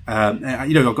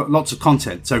 I've got lots of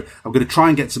content. So I'm going to try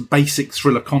and get some basic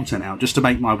thriller content out just to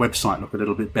make my website look a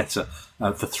little bit better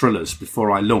for thrillers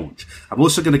before I launch. I'm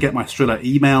also going to get my thriller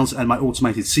emails and my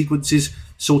automated sequences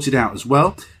sorted out as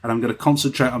well, and I'm going to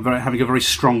concentrate on having a very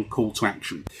strong call to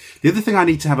action. The other thing I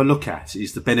need to have a look at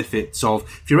is the benefits of,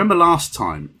 if you remember last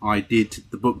time I did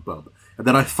the BookBub, and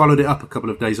then I followed it up a couple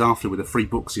of days after with a free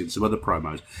Booksy and some other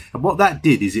promos. And what that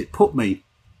did is it put me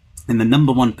in the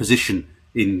number one position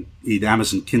in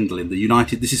Amazon Kindle in the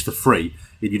United, this is for free,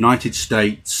 in United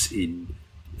States, in,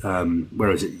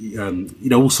 where is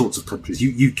it, all sorts of countries,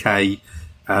 UK.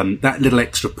 That little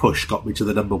extra push got me to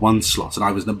the number one slot, and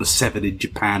I was number 7 in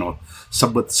Japan or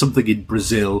something in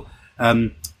Brazil.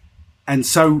 And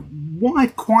so what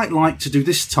I'd quite like to do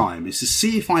this time is to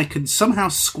see if I can somehow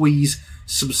squeeze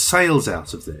some sales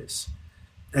out of this,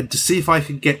 and to see if I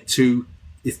can get to,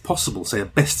 if possible, say a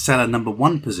bestseller number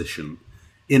one position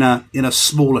in a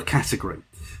smaller category.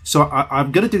 So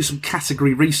I'm going to do some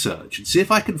category research and see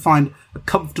if I can find a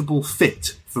comfortable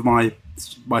fit for my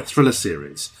thriller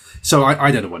series. So I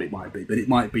don't know what it might be, but it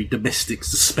might be domestic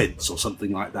suspense or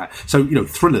something like that. So,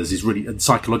 thrillers is really, and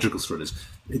psychological thrillers,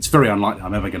 it's very unlikely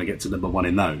I'm ever going to get to number one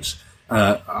in those.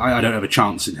 I don't have a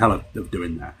chance in hell of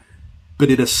doing that. But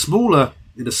in a smaller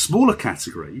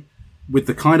category, with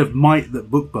the kind of might that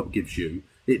BookBub gives you,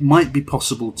 it might be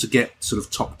possible to get sort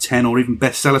of top 10 or even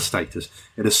bestseller status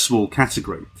in a small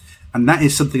category. And that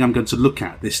is something I'm going to look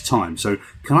at this time. So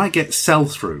can I get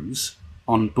sell-throughs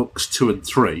on books 2 and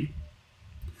 3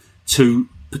 to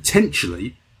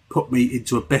potentially put me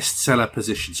into a bestseller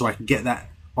position so I can get that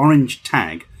orange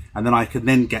tag, and then I can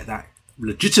then get that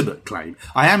legitimate claim.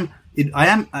 I am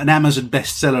an Amazon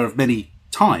bestseller of many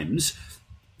times,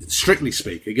 strictly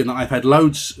speaking, and I've had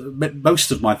most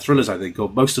of my thrillers, I think, or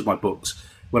most of my books,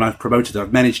 when I've promoted,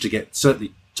 I've managed to get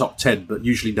certainly top 10, but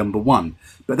usually number one.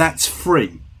 But that's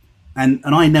free. And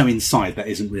I know inside that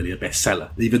isn't really a bestseller,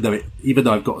 even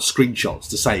though I've got screenshots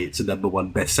to say it's a number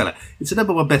one bestseller. It's a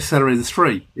number one bestseller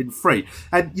in free.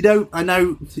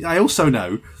 And I also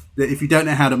know that if you don't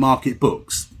know how to market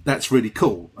books, that's really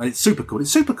cool. And it's super cool. It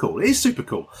is super cool.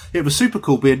 It was super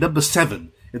cool being number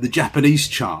 7 in the Japanese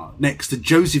chart next to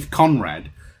Joseph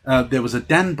Conrad. There was a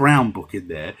Dan Brown book in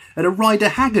there and a Rider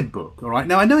Haggard book. All right.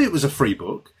 Now I know it was a free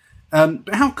book.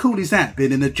 But how cool is that,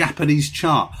 being in a Japanese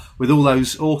chart with all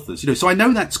those authors? So I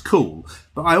know that's cool,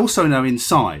 but I also know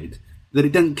inside that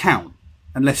it doesn't count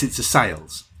unless it's a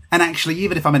sales. And actually,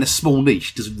 even if I'm in a small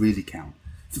niche, it doesn't really count.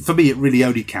 For me, it really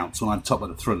only counts when I'm top of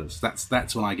the thrillers.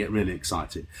 That's when I get really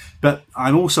excited. But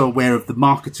I'm also aware of the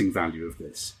marketing value of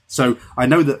this. So I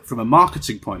know that from a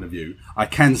marketing point of view, I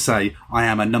can say I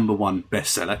am a number one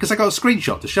bestseller because I got a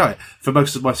screenshot to show it for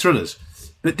most of my thrillers.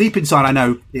 But deep inside, I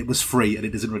know it was free and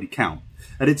it doesn't really count.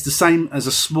 And it's the same as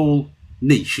a small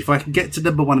niche. If I can get to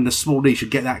number one in a small niche and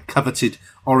get that coveted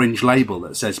orange label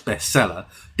that says bestseller,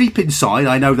 deep inside,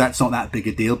 I know that's not that big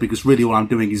a deal because really all I'm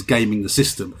doing is gaming the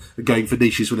system and going for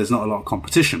niches where there's not a lot of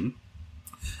competition.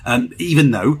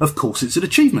 Even though, of course, it's an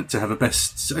achievement to have of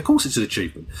course it's an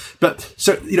achievement. But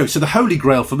so the holy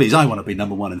grail for me is I want to be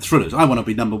number one in thrillers. I want to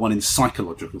be number one in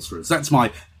psychological thrillers. That's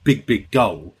my big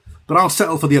goal. But I'll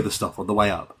settle for the other stuff on the way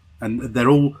up. And they're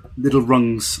all little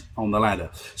rungs on the ladder.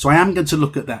 So I am going to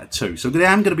look at that too. So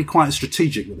I am going to be quite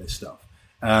strategic with this stuff.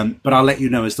 But I'll let you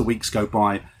know as the weeks go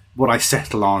by what I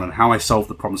settle on and how I solve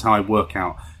the problems, how I work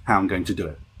out how I'm going to do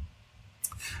it.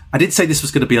 I did say this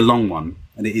was going to be a long one,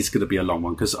 and it is going to be a long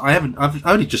one because I've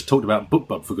only just talked about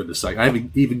BookBub, for goodness sake. I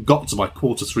haven't even got to my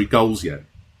quarter 3 goals yet.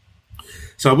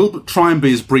 So I will try and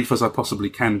be as brief as I possibly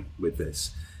can with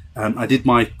this. I did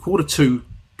my quarter 2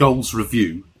 goals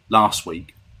review last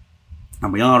week,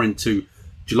 and we are into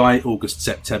July, August,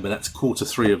 September. That's quarter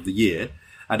 3 of the year.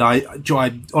 And I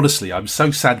honestly, I'm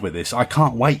so sad with this. I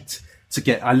can't wait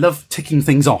to I love ticking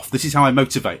things off. This is how I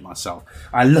motivate myself.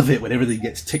 I love it when everything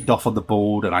gets ticked off on the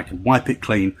board and I can wipe it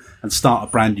clean and start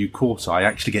a brand new quarter. I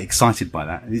actually get excited by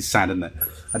that. It is sad, isn't it?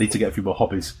 I need to get a few more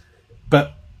hobbies.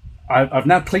 But I've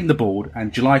now cleaned the board,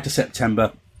 and July to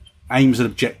September aims and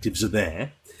objectives are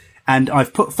there. And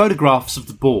I've put photographs of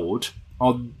the board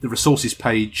on the resources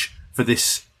page for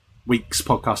this week's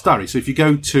podcast diary. So if you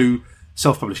go to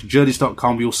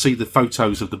selfpublishingjourneys.com, you'll see the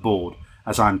photos of the board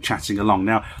as I'm chatting along.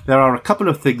 Now, there are a couple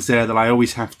of things there that I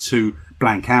always have to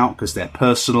blank out because they're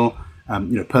personal,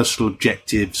 personal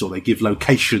objectives, or they give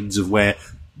locations of where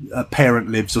a parent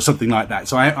lives or something like that.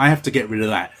 So I have to get rid of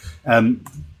that.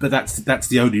 But that's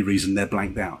the only reason they're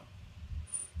blanked out.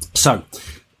 So,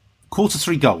 quarter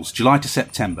 3 goals, July to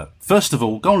September. First of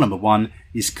all, goal number 1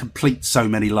 is complete So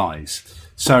Many Lies.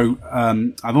 So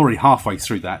I'm already halfway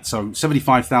through that. So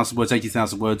 75,000 words,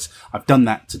 80,000 words. I've done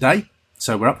that today.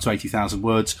 So we're up to 80,000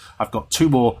 words. I've got 2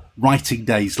 more writing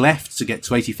days left to get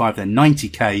to 85, then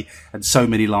 90k, and So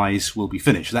Many Lies will be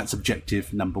finished. That's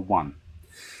objective number 1.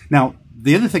 Now,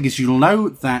 The other thing is you'll know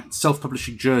that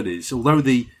Self-Publishing Journeys, although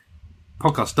the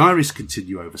podcast diaries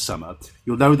continue over summer,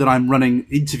 you'll know that I'm running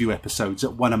interview episodes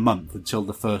at one a month until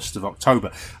the 1st of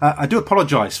October. I do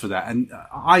apologise for that, and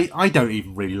I don't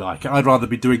even really like it. I'd rather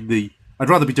be doing the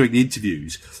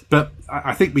interviews, but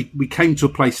I think we came to a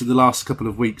place in the last couple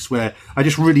of weeks where I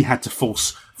just really had to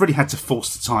force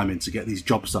the time in to get these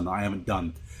jobs done that I haven't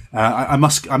done. I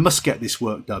must get this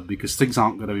work done because things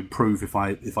aren't going to improve if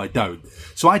I don't.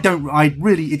 So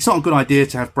it's not a good idea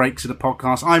to have breaks in a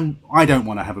podcast. I don't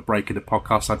want to have a break in a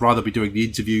podcast. I'd rather be doing the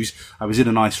interviews. I was in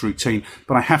a nice routine,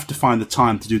 but I have to find the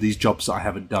time to do these jobs that I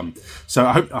haven't done. So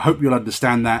I hope you'll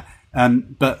understand that.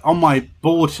 But on my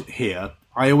board here,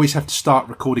 I always have to start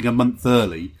recording a month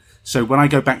early. So when I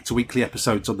go back to weekly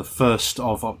episodes on the 1st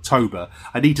of October,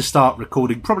 I need to start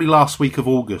recording probably last week of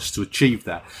August to achieve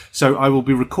that. So I will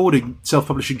be recording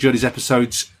Self-Publishing Journeys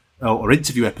episodes or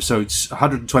interview episodes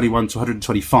 121 to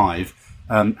 125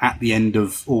 at the end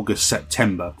of August,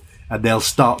 September, and they'll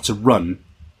start to run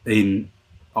in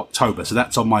October. So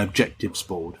that's on my objectives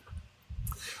board.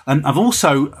 And I've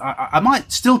also, I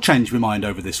might still change my mind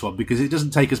over this one because it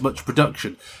doesn't take as much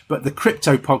production, but the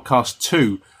Crypto Podcast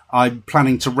 2, I'm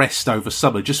planning to rest over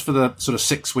summer, just for the sort of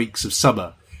 6 weeks of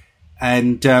summer.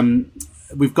 And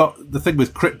we've got the thing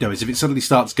with crypto is if it suddenly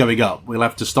starts going up, we'll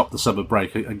have to stop the summer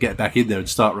break and get back in there and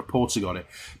start reporting on it.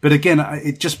 But again,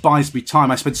 it just buys me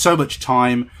time. I spend so much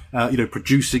time,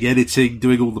 producing, editing,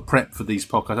 doing all the prep for these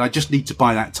podcasts. I just need to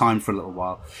buy that time for a little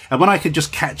while. And when I can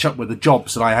just catch up with the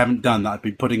jobs that I haven't done, that I've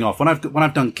been putting off, when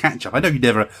I've done catch up, I know you're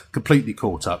never completely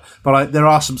caught up, but there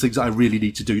are some things that I really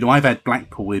need to do. I've had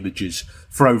Blackpool images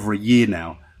for over a year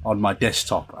now on my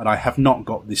desktop, and I have not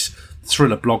got this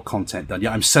thriller blog content done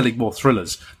yet. I'm selling more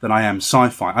thrillers than I am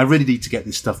sci-fi. I really need to get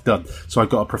this stuff done so I've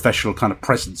got a professional kind of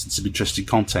presence and some interesting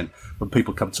content when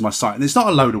people come to my site. And it's not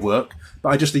a load of work, but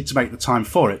I just need to make the time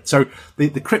for it. So the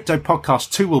Crypto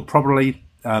Podcast 2 will probably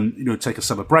take a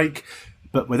summer break.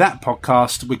 But with that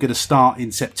podcast, we're going to start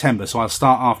in September. So I'll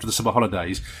start after the summer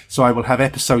holidays. So I will have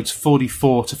episodes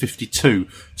 44 to 52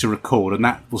 to record. And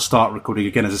that will start recording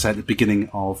again, as I said, at the beginning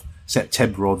of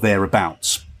September or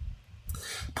thereabouts.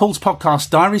 Paul's Podcast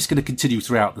Diary is going to continue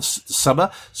throughout the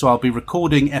summer. So I'll be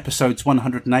recording episodes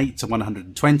 108 to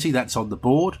 120. That's on the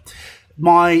board.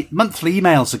 My monthly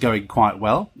emails are going quite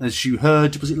well. As you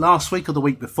heard, was it last week or the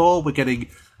week before? We're getting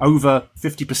over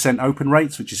 50% open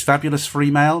rates, which is fabulous for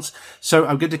emails. So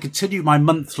I'm going to continue my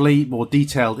monthly, more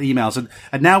detailed emails.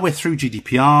 And now we're through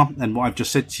GDPR and what I've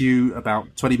just said to you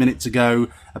about 20 minutes ago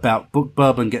about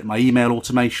BookBub and getting my email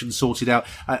automation sorted out.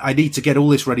 I need to get all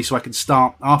this ready so I can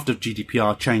start after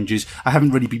GDPR changes. I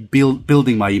haven't really been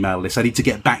building my email list. I need to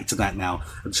get back to that now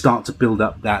and start to build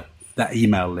up that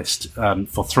email list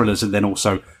for thrillers and then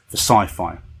also for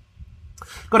sci-fi.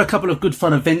 Got a couple of good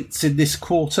fun events in this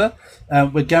quarter.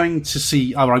 We're going to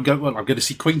see. I'm going to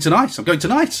see Queen tonight. I'm going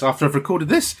tonight after I've recorded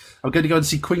this. I'm going to go and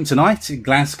see Queen tonight in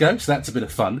Glasgow, so that's a bit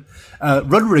of fun.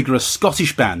 Runrig are a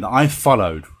Scottish band that I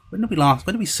followed. When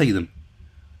did we see them?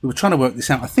 We were trying to work this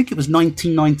out. I think it was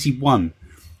 1991.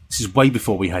 This is way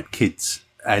before we had kids,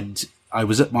 and I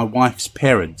was at my wife's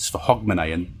parents' for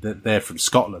Hogmanay, and they're from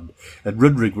Scotland. And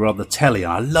Runrig were on the telly,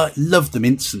 and I loved them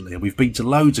instantly. And we've been to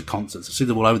loads of concerts. I've seen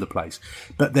them all over the place.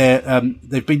 But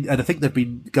they've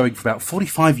been going for about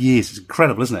 45 years. It's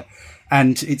incredible, isn't it?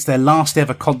 And it's their last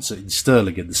ever concert in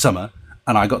Stirling in the summer,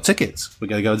 and I got tickets. We're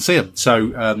going to go and see them. So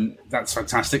that's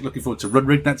fantastic. Looking forward to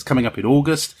Runrig. That's coming up in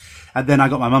August. And then I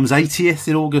got my mum's 80th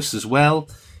in August as well.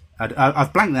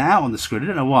 I've blanked that out on the screen. I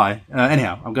don't know why.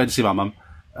 Anyhow, I'm going to see my mum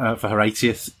for her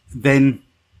 80th. Then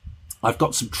I've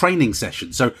got some training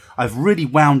sessions. So I've really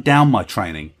wound down my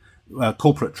training,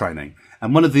 corporate training.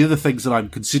 And one of the other things that I'm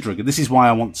considering, and this is why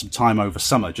I want some time over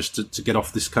summer, just to get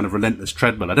off this kind of relentless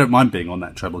treadmill. I don't mind being on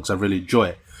that treadmill because I really enjoy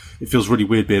it. It feels really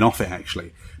weird being off it,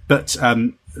 actually. But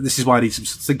this is why I need some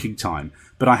thinking time.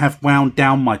 But I have wound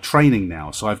down my training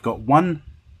now. So I've got one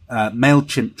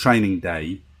MailChimp training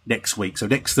day next week. So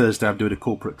next Thursday, I'm doing a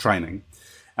corporate training.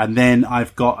 And then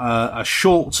I've got a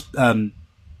short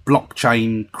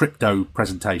blockchain crypto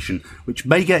presentation, which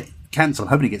may get cancelled.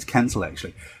 Hopefully it gets cancelled,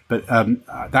 actually. But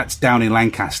that's down in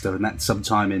Lancaster, and that's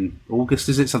sometime in August,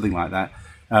 is it? Something like that.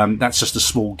 That's just a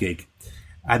small gig.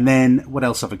 And then what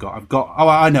else have I got?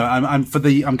 I know.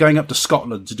 I'm going up to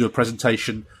Scotland to do a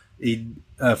presentation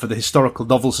for the Historical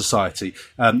Novel Society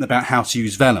about how to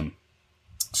use Vellum.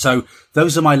 So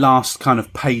those are my last kind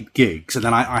of paid gigs, and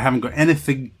then I haven't got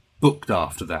anything booked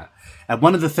after that. And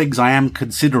one of the things I am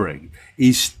considering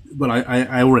is, well,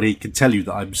 I already can tell you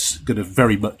that I'm going to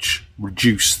very much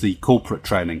reduce the corporate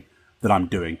training that I'm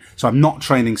doing. So I'm not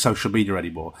training social media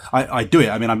anymore. I do it.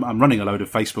 I mean, I'm running a load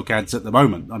of Facebook ads at the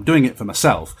moment. I'm doing it for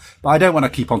myself, but I don't want to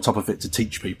keep on top of it to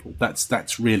teach people.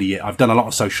 That's really it. I've done a lot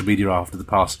of social media over the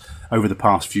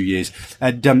past few years,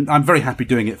 and I'm very happy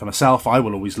doing it for myself. I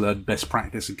will always learn best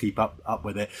practice and keep up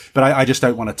with it, but I just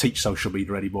don't want to teach social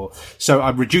media anymore. So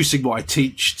I'm reducing what I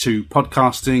teach to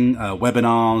podcasting,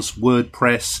 webinars,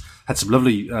 WordPress. Had some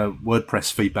lovely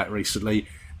WordPress feedback recently.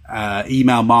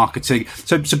 Email marketing.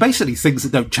 So basically things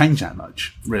that don't change that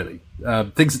much, really.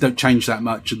 Things that don't change that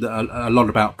much and that are a lot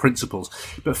about principles.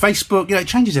 But Facebook, it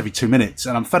changes every 2 minutes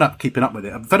and I'm fed up keeping up with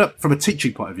it. I'm fed up from a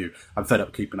teaching point of view. I'm fed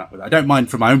up keeping up with it. I don't mind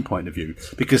from my own point of view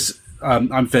because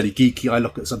I'm fairly geeky. I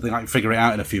look at something, I can figure it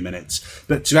out in a few minutes.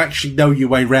 But to actually know your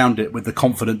way around it with the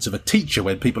confidence of a teacher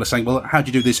when people are saying, well, how do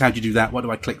you do this? How do you do that? What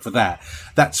do I click for that?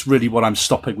 That's really what I'm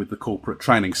stopping with the corporate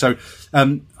training. So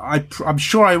I'm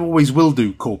sure I always will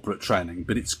do corporate training,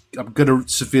 but I'm going to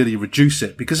severely reduce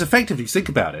it because effectively, think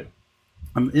about it.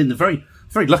 I'm in the very,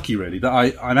 very lucky really that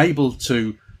I'm able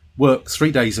to work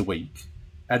 3 days a week.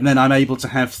 And then I'm able to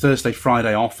have Thursday,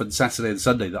 Friday off and Saturday and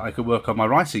Sunday that I can work on my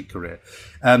writing career.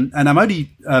 And I'm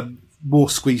only more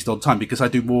squeezed on time because I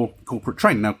do more corporate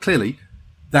training. Now, clearly,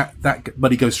 that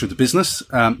money goes through the business,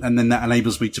 and then that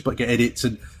enables me to get edits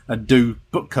and do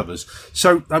book covers.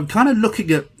 So I'm kind of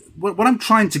looking at what I'm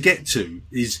trying to get to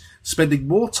is spending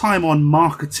more time on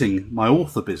marketing my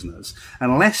author business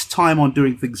and less time on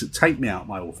doing things that take me out of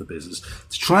my author business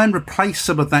to try and replace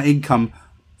some of that income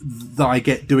that I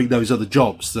get doing those other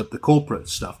jobs, the corporate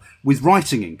stuff, with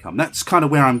writing income. That's kind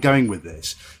of where I'm going with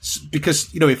this.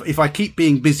 Because, if I keep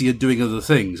being busy and doing other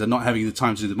things and not having the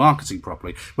time to do the marketing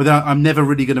properly, well, I'm never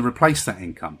really going to replace that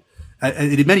income.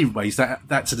 And in many ways,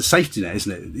 that's a safety net,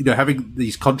 isn't it? Having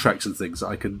these contracts and things that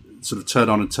I can sort of turn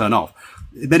on and turn off.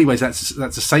 In many ways, that's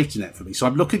a safety net for me. So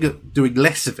I'm looking at doing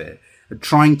less of it and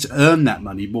trying to earn that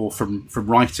money more from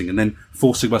writing and then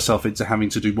forcing myself into having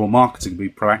to do more marketing and be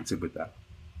proactive with that.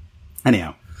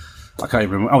 Anyhow, I can't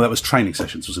even remember. Oh, that was training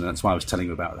sessions, wasn't it? That's why I was telling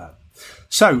you about that.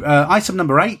 So, item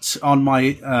number 8 on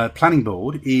my planning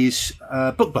board is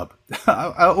BookBub.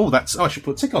 I should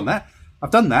put a tick on that. I've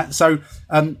done that. So,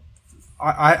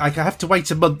 I have to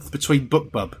wait a month between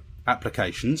BookBub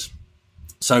applications.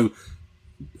 So,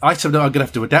 I'm going to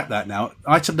have to adapt that now.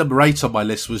 Item number 8 on my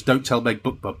list was Don't Tell Meg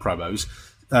BookBub promos.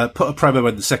 Put a promo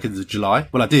in the 2nd of July.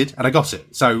 Well, I did, and I got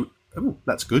it. So,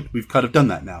 that's good. We've kind of done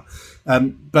that now.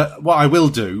 But what I will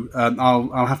do,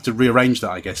 I'll have to rearrange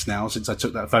that, I guess, now, since I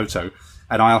took that photo.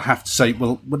 And I'll have to say,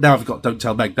 well, now I've got Don't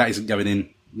Tell Meg, that isn't going in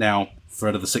now for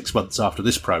another 6 months after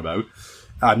this promo.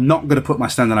 I'm not going to put my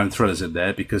standalone thrillers in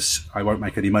there because I won't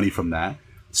make any money from that.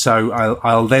 So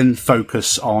I'll then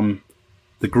focus on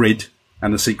The Grid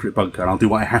and The Secret Bunker. And I'll do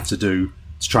what I have to do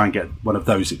to try and get one of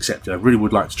those accepted. I really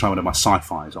would like to try one of my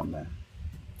sci-fis on there.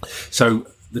 So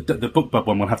the BookBub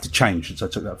one will have to change since I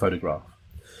took that photograph.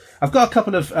 I've got a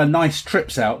couple of nice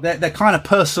trips out. They're kind of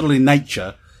personal in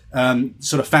nature,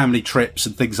 sort of family trips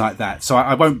and things like that. So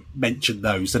I won't mention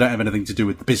those. They don't have anything to do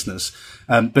with the business.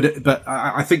 But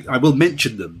I think I will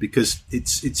mention them because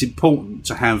it's important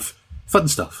to have fun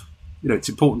stuff. It's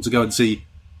important to go and see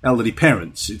elderly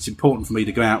parents. It's important for me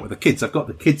to go out with the kids. I've got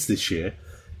the kids this year.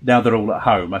 Now they're all at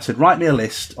home. I said, write me a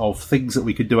list of things that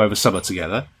we could do over summer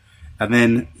together. And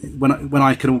then when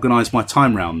I can organise my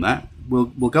time around that, we'll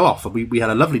go off. We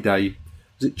had a lovely day.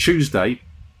 Was it Tuesday?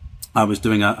 I was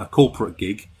doing a corporate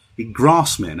gig in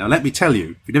Grasmere. Now, let me tell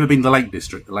you, if you've never been to the Lake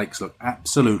District, the lakes look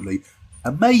absolutely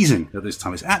amazing at this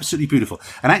time. It's absolutely beautiful.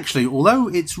 And actually, although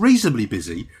it's reasonably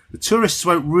busy, the tourists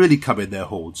won't really come in their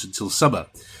hordes until summer.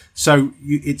 So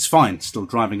it's fine still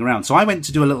driving around. So I went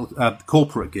to do a little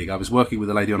corporate gig. I was working with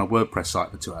a lady on a WordPress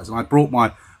site for 2 hours, and I brought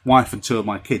my wife and 2 of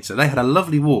my kids. So they had a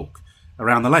lovely walk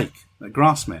around the lake at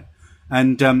Grasmere.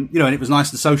 And, and it was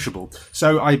nice and sociable.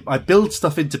 So I build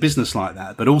stuff into business like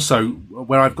that, but also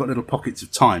where I've got little pockets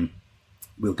of time,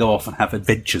 we'll go off and have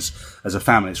adventures as a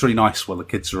family. It's really nice while the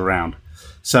kids are around.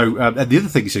 So, and the other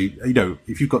thing is,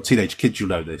 if you've got teenage kids, you'll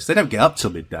know this. They don't get up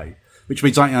till midday, which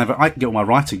means I can get all my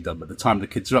writing done by the time the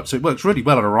kids are up. So it works really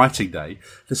well on a writing day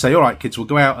to say, all right, kids, we'll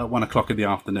go out at 1 o'clock in the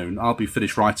afternoon. I'll be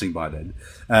finished writing by then.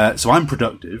 So I'm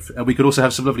productive, and we could also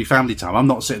have some lovely family time. I'm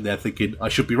not sitting there thinking I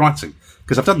should be writing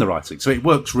because I've done the writing. So it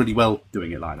works really well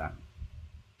doing it like that.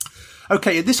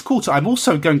 Okay, in this quarter, I'm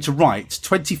also going to write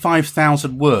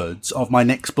 25,000 words of my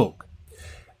next book.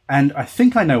 And I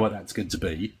think I know what that's going to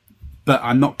be, but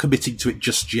I'm not committing to it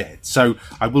just yet. So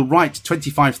I will write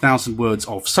 25,000 words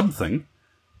of something,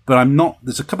 but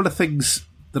there's a couple of things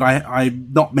that I'm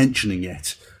not mentioning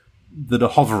yet that are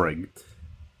hovering.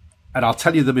 And I'll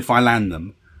tell you them if I land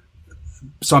them.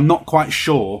 So I'm not quite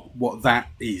sure what that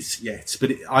is yet,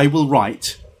 but I will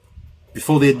write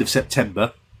before the end of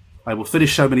September. I will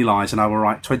finish So Many Lies, and I will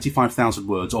write 25,000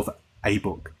 words of a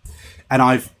book. And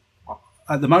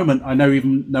at the moment, I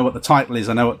even know what the title is.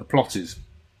 I know what the plot is,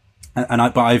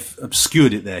 but I've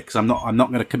obscured it there because I'm not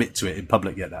going to commit to it in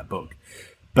public yet. That book,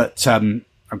 but I'm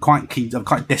quite keen. I'm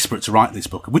quite desperate to write this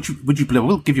book. Would you believe? I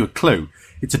will give you a clue.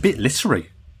 It's a bit literary.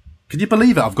 Can you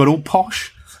believe it? I've got all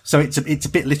posh. So it's a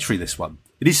bit literary, this one.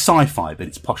 It is sci-fi, but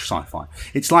it's posh sci-fi.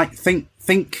 It's like think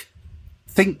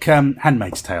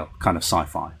Handmaid's Tale kind of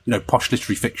sci-fi. Posh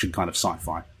literary fiction kind of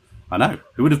sci-fi. I know.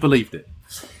 Who would have believed it?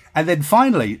 And then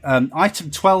finally, item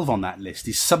 12 on that list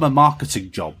is summer marketing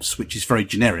jobs, which is very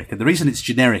generic. And the reason it's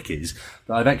generic is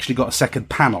that I've actually got a second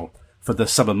panel for the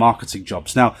summer marketing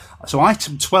jobs. Now, so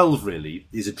item 12 really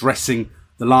is addressing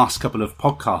the last couple of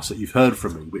podcasts that you've heard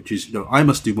from me, which is, I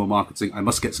must do more marketing. I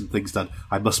must get some things done.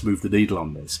 I must move the needle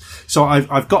on this. So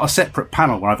I've got a separate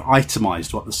panel where I've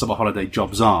itemized what the summer holiday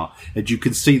jobs are. And you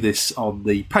can see this on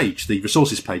the page, the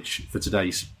resources page for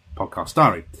today's podcast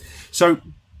diary. So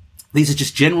these are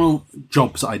just general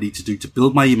jobs that I need to do to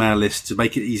build my email list, to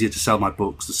make it easier to sell my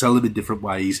books, to sell them in different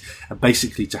ways, and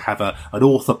basically to have an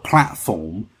author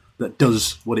platform that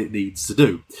does what it needs to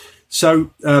do.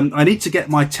 So I need to get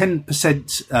my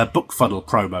 10% book funnel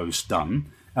promos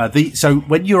done. So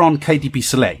when you're on KDP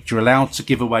Select, you're allowed to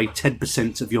give away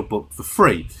 10% of your book for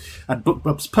free. And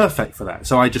BookBub's perfect for that.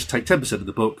 So I just take 10% of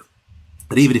the book.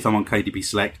 But even if I'm on KDP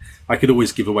Select, I could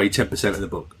always give away 10% of the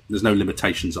book. There's no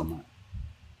limitations on that.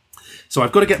 So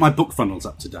I've got to get my book funnels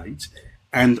up to date.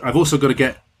 And I've also got to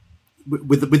get,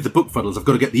 with the book funnels, I've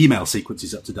got to get the email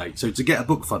sequences up to date. So to get a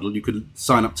book funnel, you can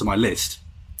sign up to my list.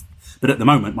 But at the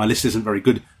moment, my list isn't very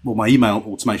good. Well, my email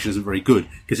automation isn't very good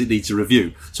because it needs a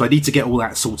review. So I need to get all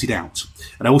that sorted out.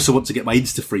 And I also want to get my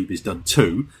Insta freebies done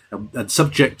too. And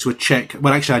subject to a check.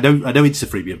 Well, actually, I know Insta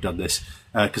freebie have done this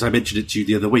because I mentioned it to you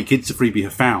the other week. Insta freebie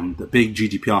have found that being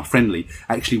GDPR friendly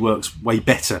actually works way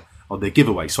better on their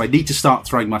giveaway. So I need to start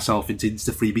throwing myself into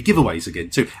Insta freebie giveaways again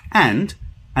too. And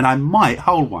I might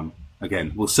hold one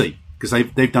again. We'll see, because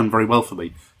they've done very well for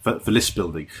me for list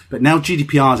building. But now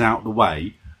GDPR's out of the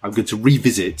way, I'm going to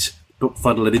revisit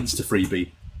BookFunnel and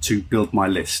InstaFreebie to build my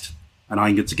list. And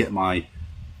I'm going to get my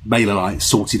MailerLite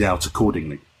sorted out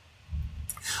accordingly.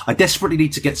 I desperately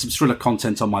need to get some thriller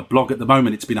content on my blog. At the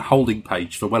moment, it's been a holding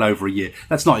page for well over a year.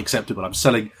 That's not acceptable. I'm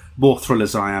selling more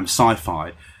thrillers than I am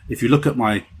sci-fi. If you look at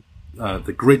my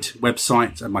the Grid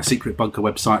website and my Secret Bunker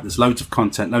website, there's loads of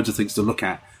content, loads of things to look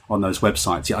at on those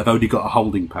websites. Yet I've only got a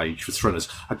holding page for thrillers.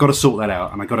 I've got to sort that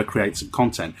out, and I've got to create some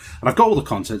content. And I've got all the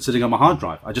content sitting on my hard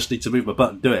drive. I just need to move my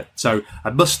button and do it. So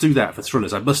I must do that for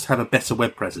thrillers. I must have a better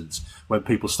web presence when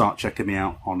people start checking me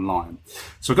out online.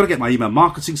 So I've got to get my email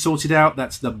marketing sorted out.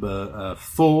 That's number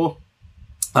 4.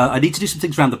 I need to do some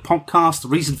things around the podcast. The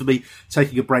reason for me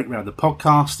taking a break around the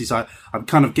podcast is I'm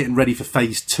kind of getting ready for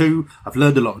phase 2. I've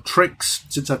learned a lot of tricks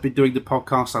since I've been doing the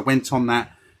podcast. I went on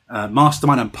that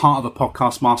mastermind. I'm part of a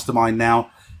podcast mastermind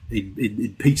now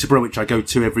in Peterborough, which I go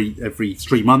to every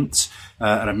 3 months,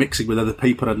 and I'm mixing with other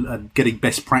people and getting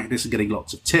best practice and getting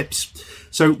lots of tips.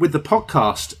 So with the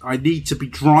podcast, I need to be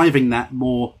driving that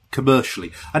more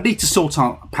commercially. I need to sort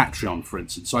out Patreon, for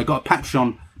instance. So I got a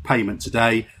Patreon payment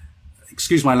today.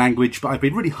 Excuse my language, but I've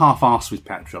been really half-arsed with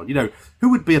Patreon.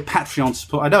 Who would be a Patreon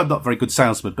supporter? I know I'm not a very good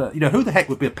salesman, but, who the heck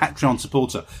would be a Patreon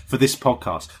supporter for this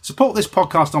podcast? Support this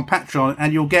podcast on Patreon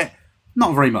and you'll get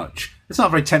not very much. It's not a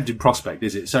very tempting prospect,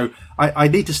 is it? So I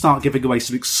need to start giving away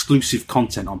some exclusive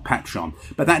content on Patreon,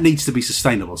 but that needs to be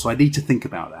sustainable. So I need to think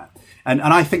about that. And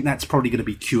I think that's probably going to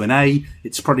be Q&A.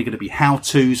 It's probably going to be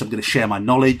how-tos. I'm going to share my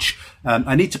knowledge.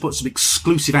 I need to put some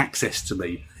exclusive access to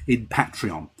me in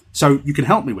Patreon. So you can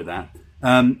help me with that.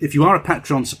 If you are a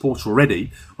Patreon supporter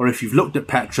already, or if you've looked at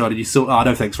Patreon and you thought,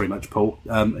 no, thanks very much, Paul.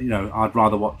 I'd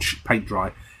rather watch paint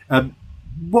dry.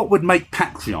 What would make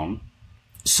Patreon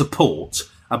support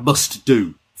a must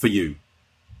do for you?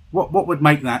 What would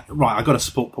make that, right, I've got to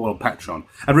support Paul on Patreon.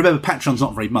 And remember, Patreon's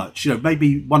not very much.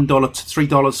 Maybe $1 to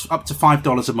 $3, up to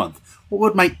 $5 a month. What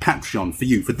would make Patreon for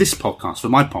you, for this podcast, for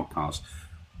my podcast?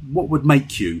 What would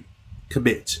make you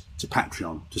commit to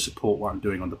Patreon to support what I'm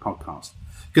doing on the podcast?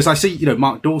 Because I see,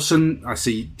 Mark Dawson, I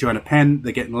see Joanna Penn,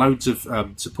 they're getting loads of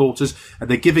supporters and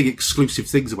they're giving exclusive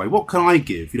things away. What can I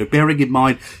give? Bearing in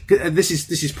mind, this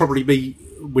is probably me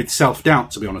with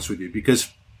self-doubt, to be honest with you,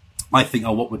 because I think,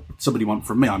 what would somebody want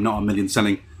from me? I'm not a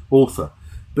million-selling author.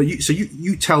 But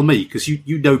you tell me, because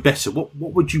you know better. What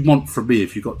would you want from me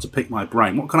if you got to pick my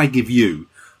brain? What can I give you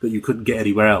that you couldn't get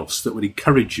anywhere else that would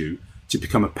encourage you to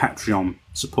become a Patreon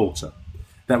supporter?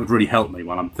 That would really help me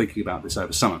while I'm thinking about this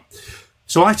over summer.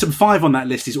 So item 5 on that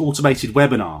list is automated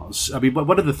webinars. I mean,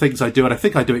 one of the things I do, and I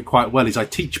think I do it quite well, is I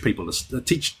teach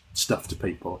stuff to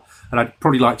people. And I'd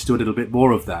probably like to do a little bit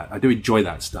more of that. I do enjoy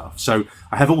that stuff. So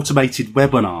I have automated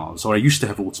webinars, or I used to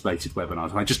have automated webinars,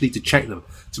 and I just need to check them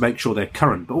to make sure they're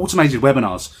current. But automated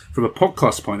webinars, from a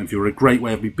podcast point of view, are a great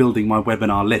way of me building my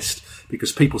webinar list,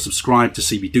 because people subscribe to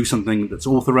see me do something that's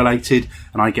author related,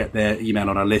 and I get their email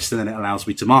on a list, and then it allows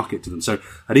me to market to them. So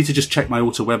I need to just check my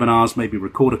auto webinars, maybe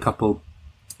record a couple,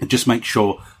 and just make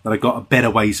sure that I've got better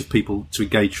ways of people to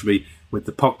engage me with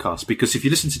the podcast. Because if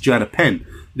you listen to Joanna Penn,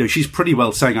 she's pretty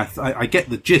well saying, I get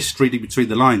the gist reading between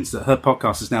the lines, that her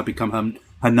podcast has now become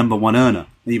her number one earner,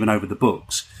 even over the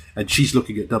books. And she's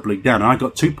looking at doubling down. And I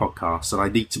got 2 podcasts, and I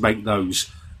need to make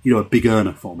those, a big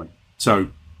earner for me. So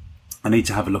I need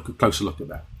to have a closer look at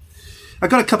that. I've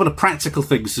got a couple of practical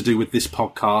things to do with this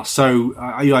podcast. So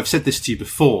I've said this to you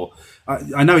before.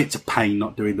 I know it's a pain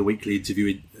not doing the weekly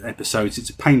interview episodes. It's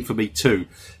a pain for me too.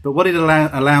 But what it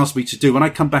allows me to do, when I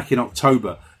come back in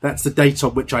October, that's the date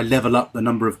on which I level up the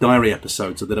number of diary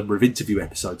episodes or the number of interview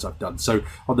episodes I've done. So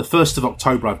on the 1st of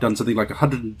October, I've done something like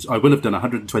I will have done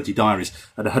 120 diaries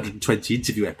and 120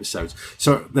 interview episodes.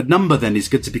 So the number then is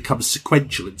going to become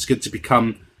sequential. It's going to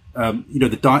become,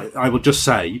 I will just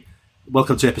say,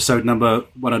 welcome to episode number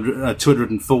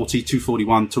 240,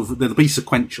 241. They'll be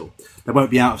sequential. They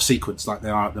won't be out of sequence like they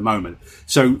are at the moment.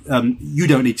 So you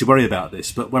don't need to worry about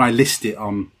this. But when I list it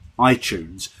on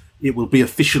iTunes, it will be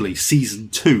officially season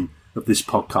 2 of this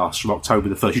podcast from October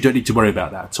the 1st. You don't need to worry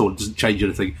about that at all. It doesn't change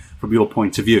anything from your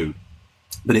point of view.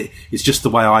 But it's just the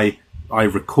way I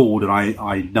record and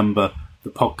I number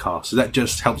the podcast. So that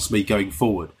just helps me going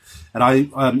forward.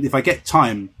 And if I get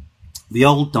time, the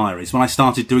old diaries, when I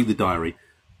started doing the diary,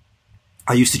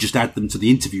 I used to just add them to the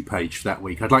interview page for that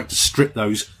week. I'd like to strip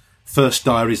those first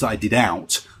diaries that I did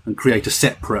out and create a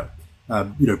separate,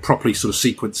 properly sort of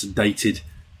sequenced and dated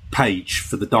page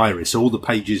for the diary. So all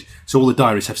the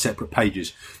diaries have separate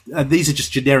pages. And these are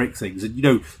just generic things.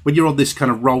 And, when you're on this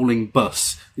kind of rolling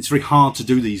bus, it's very hard to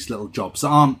do these little jobs that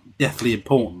aren't definitely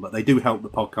important, but they do help the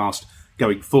podcast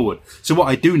going forward. So what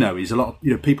I do know is a lot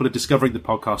of, people are discovering the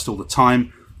podcast all the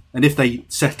time. And if they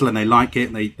settle and they like it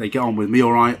and they get on with me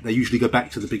all right, they usually go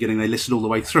back to the beginning, they listen all the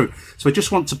way through. So I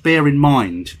just want to bear in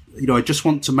mind, I just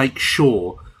want to make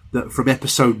sure that from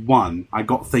episode 1, I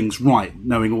got things right,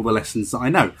 knowing all the lessons that I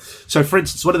know. So, for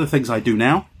instance, one of the things I do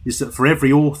now is that for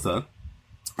every author,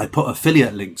 I put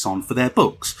affiliate links on for their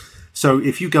books. So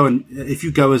if you go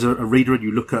as a reader and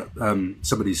you look at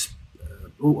somebody's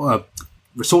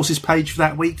resources page for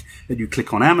that week and you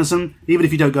click on Amazon, even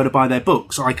if you don't go to buy their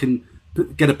books, I can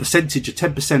get a percentage of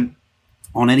 10%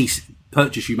 on any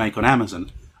purchase you make on Amazon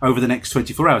over the next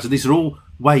 24 hours. And these are all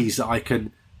ways that I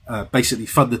can basically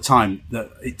fund the time that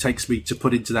it takes me to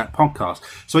put into that podcast.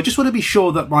 So I just want to be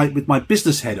sure that with my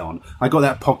business head on, I got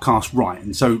that podcast right.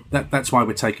 And so that's why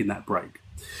we're taking that break.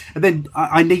 And then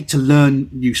I need to learn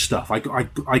new stuff. I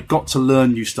got to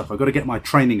learn new stuff. I've got to get my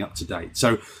training up to date.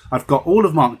 So I've got all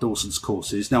of Mark Dawson's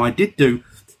courses. Now, I did do...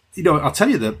 I'll tell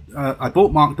you that I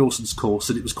bought Mark Dawson's course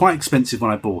and it was quite expensive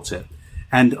when I bought it.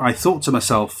 And I thought to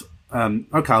myself,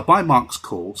 okay, I'll buy Mark's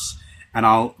course and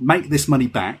I'll make this money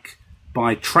back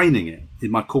by training it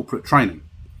in my corporate training.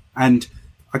 And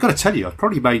I got to tell you, I've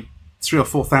probably made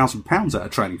 £3,000 or £4,000 out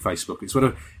of training Facebook.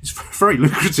 It's very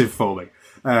lucrative for me.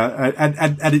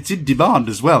 And it's in demand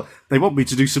as well. They want me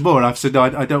to do some more. And I've said, no,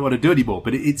 I don't want to do any more.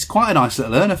 But it's quite a nice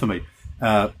little earner for me,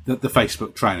 the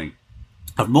Facebook training.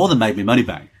 I've more than made me money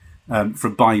back.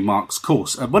 From buying Mark's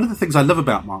course. And one of the things I love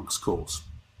about Mark's course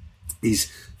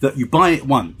is that you buy it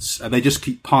once and they just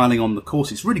keep piling on the course.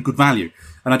 It's really good value.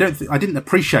 And I didn't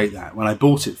appreciate that when I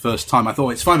bought it first time. I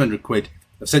thought it's 500 quid.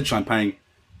 Essentially, I'm paying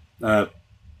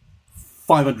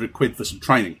 500 quid for some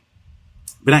training.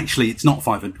 But actually, it's not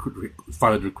 500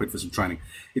 quid for some training.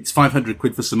 It's 500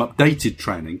 quid for some updated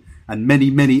training and many,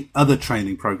 many other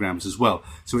training programs as well.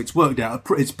 So it's worked out.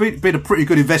 It's been a pretty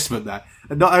good investment there.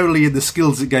 And not only in the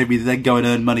skills it gave me to then go and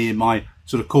earn money in my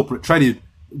sort of corporate training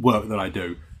work that I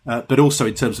do, but also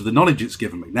in terms of the knowledge it's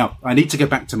given me. Now, I need to go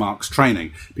back to Mark's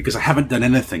training because I haven't done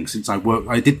anything since I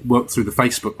did work through the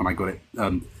Facebook when I got it,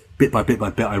 bit by bit by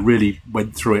bit. I really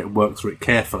went through it and worked through it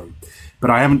carefully. But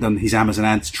I haven't done his Amazon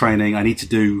ads training. I need to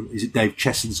do, is it Dave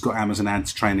Chesson's got Amazon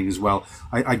ads training as well.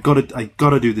 I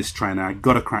gotta do this training. I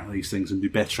gotta crack these things and do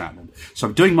better at them. So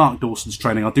I'm doing Mark Dawson's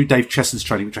training. I'll do Dave Chesson's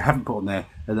training, which I haven't put on there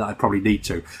and that I probably need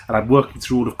to. And I'm working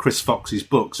through all of Chris Fox's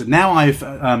books. And now I've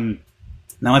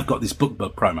got this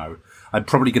BookBub promo. I'm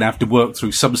probably going to have to work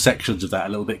through some sections of that a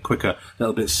little bit quicker, a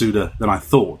little bit sooner than I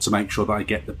thought to make sure that I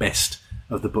get the best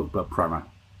of the BookBub promo.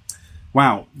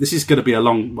 Wow, this is going to be a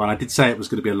long one. I did say it was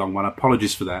going to be a long one.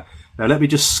 Apologies for that. Now, let me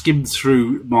just skim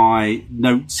through my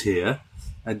notes here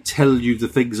and tell you the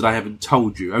things that I haven't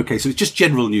told you. Okay, so it's just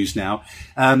general news now.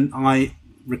 I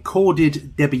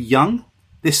recorded Debbie Young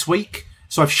this week.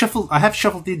 So I have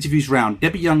shuffled the interviews round.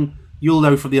 Debbie Young, you'll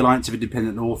know from the Alliance of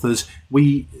Independent Authors.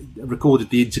 We recorded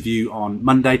the interview on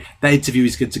Monday. That interview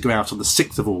is going to go out on the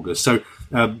 6th of August. So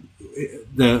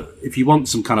if you want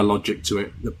some kind of logic to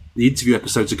it, the interview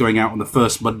episodes are going out on the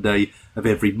first Monday of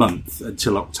every month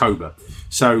until October.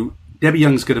 So Debbie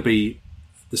Young's going to be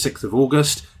the 6th of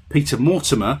August. Peter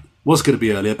Mortimer was going to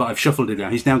be earlier, but I've shuffled it now.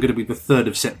 He's now going to be the 3rd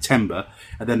of September.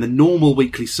 And then the normal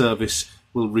weekly service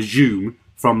will resume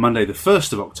from Monday the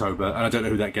 1st of October. And I don't know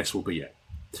who that guest will be yet.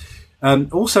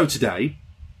 Also today,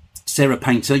 Sarah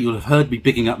Painter, you'll have heard me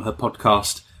bigging up her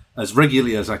podcast as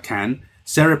regularly as I can.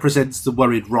 Sarah presents The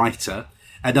Worried Writer.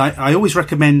 And I always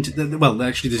recommend that, well,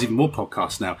 actually, there's even more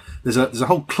podcasts now. There's a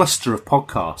whole cluster of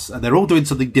podcasts, and they're all doing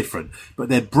something different, but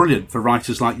they're brilliant for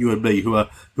writers like you and me who are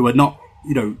not,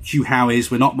 Hugh Howes,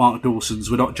 we're not Mark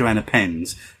Dawson's, we're not Joanna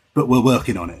Penn's, but we're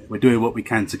working on it. We're doing what we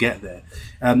can to get there.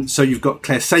 So you've got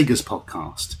Claire Sager's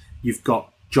podcast. You've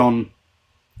got John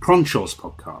Cronshaw's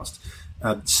podcast.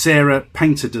 Sarah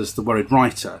Painter does The Worried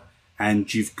Writer.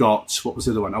 And you've got, what was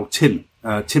the other one? Oh, Tim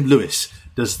Lewis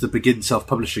does the Begin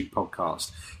Self-Publishing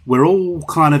podcast. We're all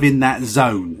kind of in that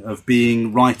zone of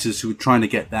being writers who are trying to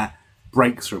get that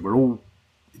breakthrough. We're all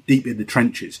deep in the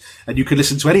trenches. And you can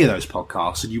listen to any of those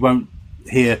podcasts and you won't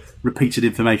hear repeated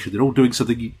information. They're all doing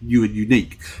something new and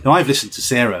unique. Now, I've listened to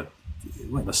Sarah.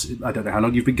 I don't know how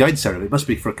long you've been going, Sarah. It must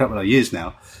be for a couple of years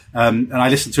now. And I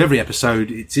listen to every episode.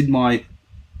 It's in my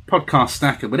podcast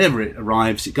stack, and whenever it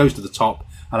arrives, it goes to the top,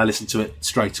 and I listen to it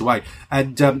straight away.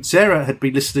 And Sarah had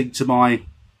been listening to my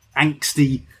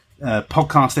angsty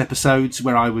podcast episodes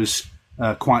where I was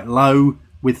quite low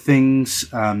with things,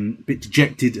 a bit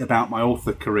dejected about my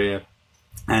author career.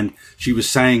 And she was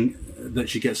saying that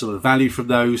she gets a lot of value from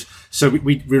those. So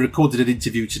we recorded an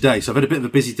interview today. So I've had a bit of a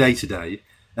busy day today.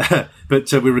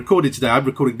 But we recorded today. I'm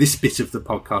recording this bit of the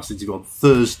podcast interview on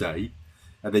Thursday.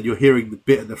 And then you're hearing the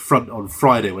bit at the front on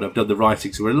Friday when I've done the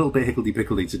writing. So we're a little bit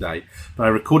higgledy-pickledy today. But I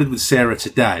recorded with Sarah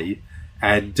today.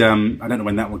 And I don't know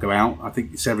when that will go out. I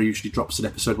think Sarah usually drops an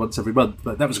episode once every month.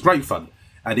 But that was great fun.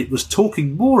 And it was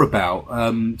talking more about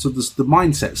sort of the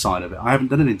mindset side of it. I haven't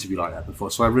done an interview like that before,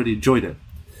 so I really enjoyed it.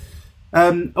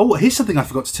 Here's something I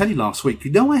forgot to tell you last week.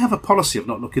 I have a policy of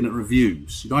not looking at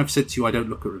reviews. I've said to you I don't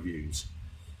look at reviews.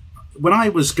 When I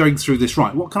was going through this,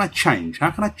 what can I change?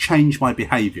 How can I change my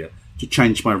behaviour to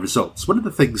change my results? One of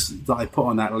the things that I put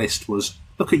on that list was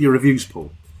look at your reviews,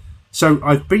 Paul. So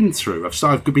I've been through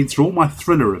all my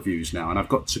thriller reviews now, and I've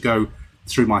got to go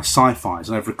through my sci-fis,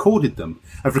 and I've recorded them.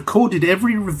 I've recorded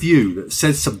every review that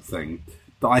says something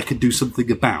that I can do something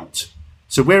about.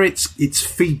 So where it's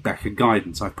feedback and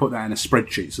guidance, I put that in a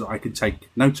spreadsheet so that I can take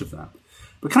note of that.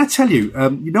 But can I tell you,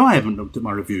 I haven't looked at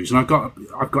my reviews, and I've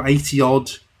got 80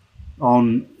 odd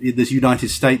on in the United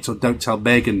States on Don't Tell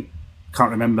Meg, and can't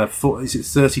remember, is it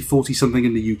 30, 40 something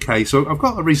in the UK? So I've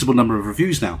got a reasonable number of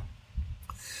reviews now.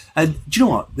 And do you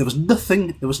know what? There was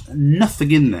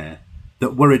nothing in there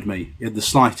that worried me in the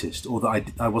slightest, or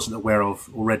that I wasn't aware of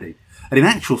already. And in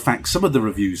actual fact, some of the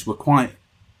reviews were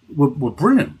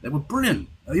brilliant. They were brilliant.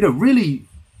 Really,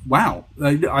 wow.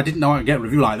 I didn't know I could get a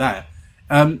review like that.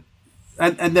 And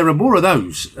there are more of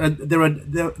those. And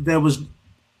there was,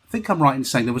 I think I'm right in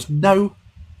saying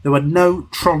there were no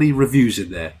trolley reviews in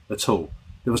there at all.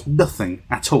 There was nothing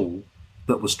at all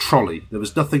that was trolley. There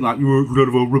was nothing like, you're a load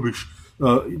of old rubbish.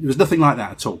 There was nothing like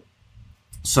that at all.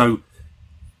 So,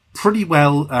 pretty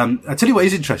well. I tell you what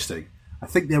is interesting. I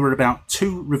think there were about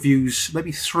 2 reviews,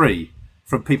 maybe 3,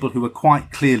 from people who were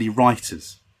quite clearly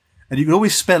writers. And you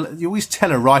always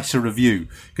tell a writer review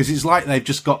because it's like they've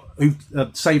just got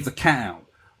Save the Cat Out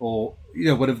or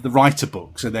one of the writer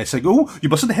books, and they're saying, "Oh, you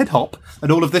mustn't head hop,"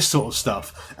 and all of this sort of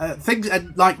stuff. Things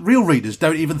and like real readers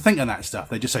don't even think of that stuff.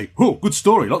 They just say, "Oh, good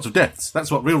story, lots of deaths."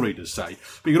 That's what real readers say.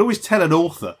 But you can always tell an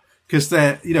author, because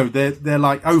they're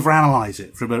like overanalyze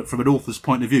it from an author's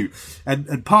point of view,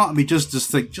 and part of me just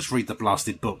think, just read the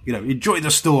blasted book, enjoy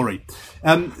the story.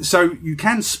 So you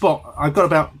can spot. I've got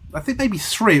about, I think maybe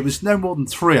 3. It was no more than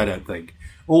 3, I don't think,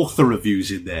 author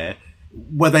reviews in there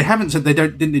where they haven't said they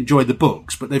didn't enjoy the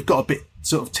books, but they've got a bit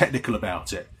sort of technical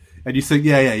about it, and you think,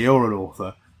 yeah, you're an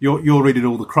author, you're reading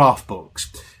all the craft books,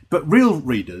 but real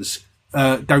readers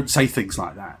don't say things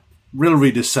like that. Real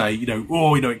readers say,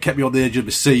 it kept me on the edge of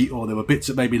the seat, or there were bits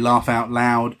that made me laugh out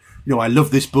loud. I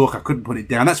love this book, I couldn't put it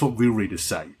down. That's what real readers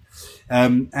say.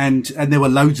 And there were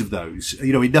loads of those,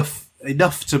 enough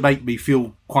enough to make me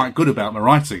feel quite good about my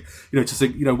writing. To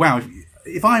think, wow,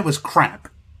 if I was crap,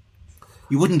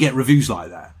 you wouldn't get reviews like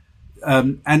that.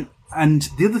 And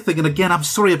the other thing, and again, I'm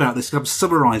sorry about this, I'm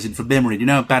summarising from memory. You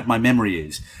know how bad my memory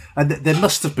is. And there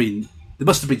must have been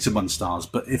some 1 stars,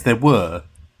 but if there were,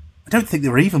 I don't think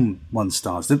there were even 1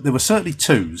 stars. There were certainly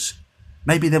 2s.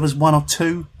 Maybe there was 1 or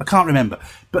 2. I can't remember.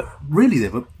 But really, they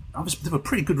were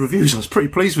pretty good reviews. I was pretty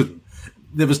pleased with them.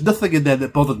 There was nothing in there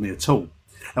that bothered me at all.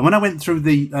 And when I went through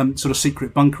the sort of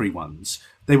secret bunkery ones,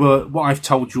 they were what I've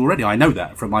told you already. I know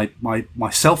that from my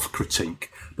self-critique,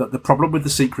 that the problem with the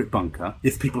secret bunker,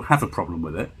 if people have a problem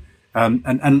with it,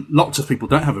 and lots of people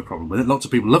don't have a problem with it, lots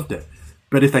of people loved it.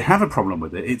 But if they have a problem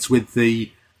with it, it's with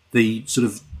the sort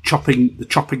of chopping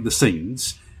the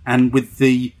scenes and with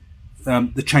the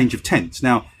change of tense.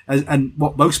 Now, and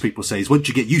what most people say is once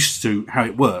you get used to how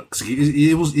it works,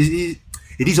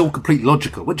 it is all completely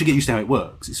logical. Once you get used to how it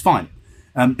works, it's fine.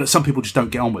 But some people just don't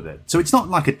get on with it. So it's not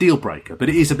like a deal breaker, but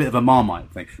it is a bit of a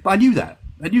Marmite thing. But I knew that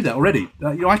already.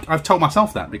 I've told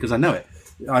myself that because I know it.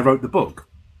 I wrote the book.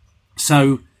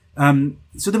 So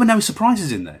there were no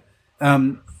surprises in there.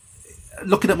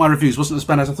 Looking at my reviews wasn't as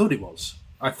bad as I thought it was.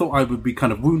 I thought I would be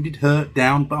kind of wounded, hurt,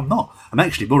 down, but I'm not. I'm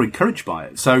actually more encouraged by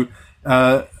it. So,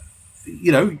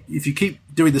 if you keep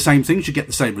doing the same things, you get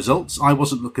the same results. I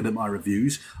wasn't looking at my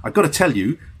reviews. I've got to tell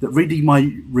you that reading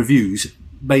my reviews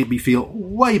made me feel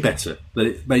way better than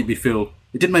it made me feel.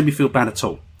 It didn't make me feel bad at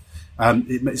all.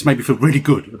 It's made me feel really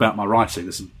good about my writing.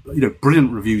 There's some,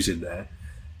 brilliant reviews in there.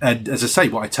 And as I say,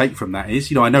 what I take from that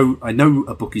is, I know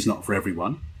a book is not for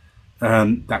everyone.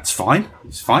 That's fine.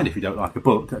 It's fine if you don't like a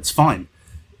book. That's fine.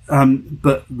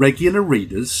 But regular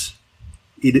readers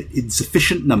in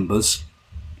sufficient numbers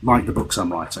like the books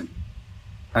I'm writing.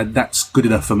 And that's good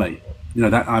enough for me.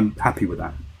 That I'm happy with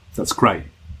that. That's great.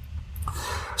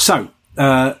 So,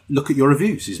 look at your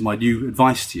reviews is my new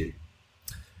advice to you.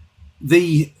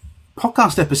 The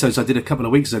podcast episodes I did a couple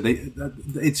of weeks ago,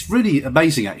 it's really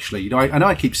amazing, actually. I know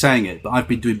I keep saying it, but I've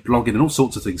been doing blogging and all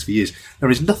sorts of things for years.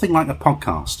 There is nothing like a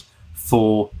podcast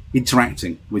for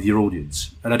interacting with your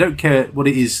audience. And I don't care what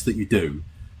it is that you do.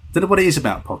 I don't know what it is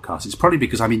about podcasts. It's probably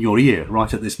because I'm in your ear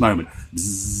right at this moment.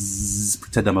 Bzzz,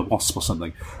 pretend I'm a wasp or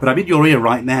something. But I'm in your ear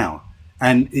right now.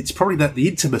 And it's probably that the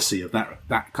intimacy of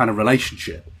that kind of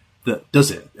relationship that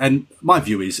does it. And my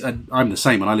view is, and I'm the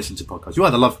same when I listen to podcasts, you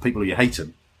either love people or you hate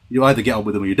them. You either get on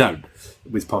with them or you don't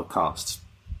with podcasts.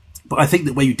 But I think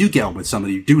that when you do get on with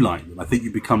somebody, you do like them, I think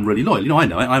you become really loyal. I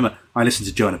know I listen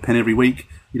to Joanna Penn every week.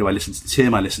 I listen to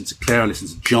Tim, I listen to Claire, I listen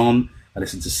to John, I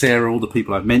listen to Sarah, all the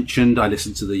people I've mentioned. I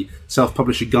listen to the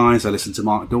self-publisher guys, I listen to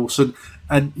Mark Dawson.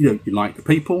 And, you like the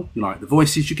people, you like the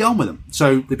voices, you get on with them.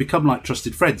 So they become like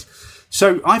trusted friends.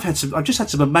 So I've just had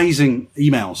some amazing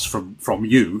emails from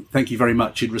you. Thank you very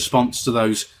much in response to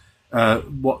those,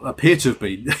 what appear to have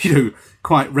been,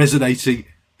 quite resonating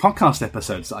podcast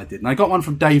episodes that I did. And I got one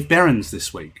from Dave Behrens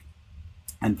this week.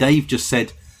 And Dave just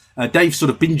said, Dave sort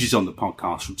of binges on the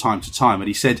podcast from time to time. And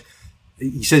he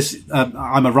says,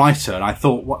 I'm a writer. And I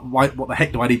thought, what the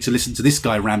heck do I need to listen to this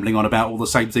guy rambling on about all the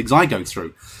same things I go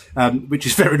through? Which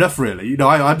is fair enough, really.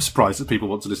 I'm surprised that people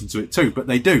want to listen to it too, but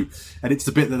they do. And it's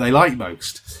the bit that they like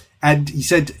most. And he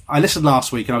said, I listened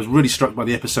last week and I was really struck by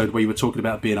the episode where you were talking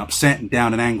about being upset and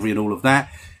down and angry and all of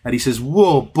that. And he says,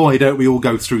 whoa, boy, don't we all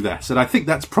go through that. And I think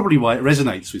that's probably why it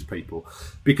resonates with people.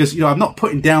 Because, I'm not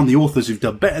putting down the authors who've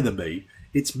done better than me.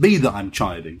 It's me that I'm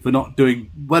chiding for not doing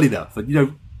well enough.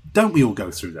 And, don't we all go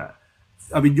through that?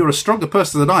 I mean, you're a stronger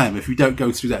person than I am if you don't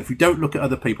go through that. If you don't look at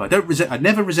other people. I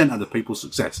never resent other people's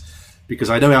success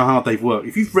because I know how hard they've worked.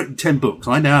 If you've written 10 books,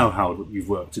 I know how hard you've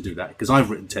worked to do that because I've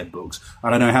written 10 books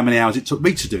and I know how many hours it took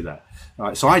me to do that.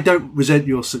 Right? So I don't resent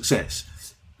your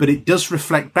success, but it does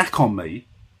reflect back on me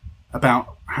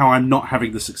about how I'm not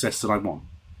having the success that I want.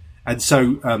 And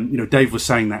so, Dave was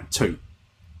saying that too.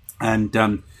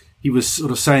 And, he was sort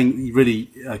of saying he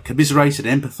really commiserated,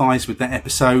 empathised with that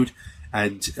episode.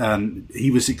 And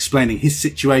he was explaining his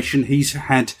situation. He's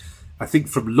had, I think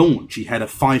from launch, he had a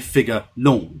 5-figure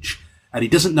launch. And he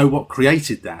doesn't know what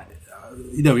created that.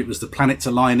 It was the planets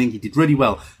aligning. He did really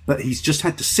well. But he's just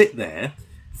had to sit there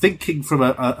thinking from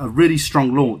a really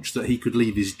strong launch that he could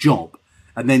leave his job.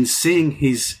 And then seeing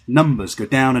his numbers go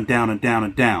down and down and down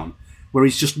and down, where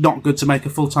he's just not good to make a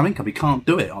full-time income. He can't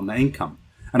do it on that income.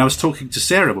 And I was talking to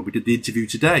Sarah when we did the interview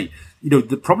today.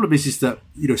 The problem is that,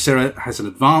 Sarah has an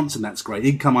advance and that's great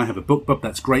income. I have a book club,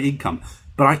 that's great income.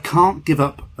 But I can't give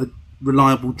up a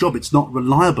reliable job. It's not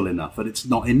reliable enough and it's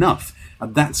not enough.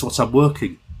 And that's what I'm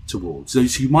working towards. So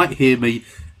you might hear me,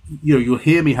 you'll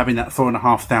hear me having that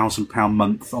 £4,500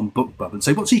 month on BookBub and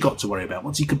say, what's he got to worry about?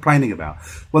 What's he complaining about?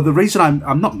 Well, the reason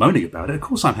I'm not moaning about it, of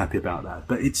course I'm happy about that,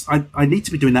 but I need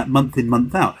to be doing that month in,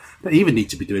 month out. I don't even need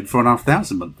to be doing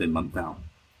 £4,500 month in, month out.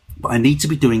 But I need to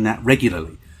be doing that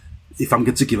regularly if I'm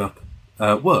going to give up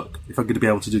work, if I'm going to be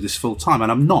able to do this full time.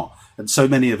 And I'm not. And so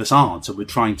many of us aren't, and we're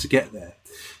trying to get there.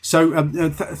 So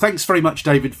thanks very much,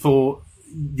 David, for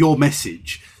your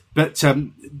message. But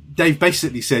Dave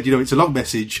basically said, it's a long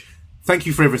message. Thank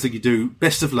you for everything you do.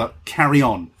 Best of luck. Carry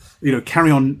on.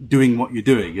 Carry on doing what you're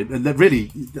doing. And that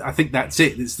really, I think that's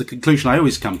it. It's the conclusion I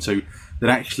always come to, that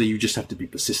actually you just have to be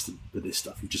persistent with this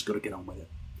stuff. You've just got to get on with it.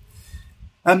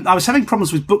 I was having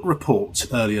problems with Book Report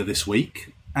earlier this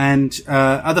week, and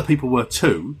other people were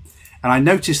too. And I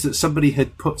noticed that somebody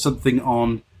had put something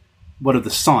on one of the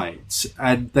sites,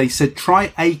 and they said try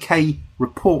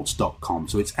akreport.com.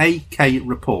 So it's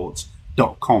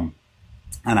akreport.com.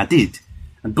 And I did.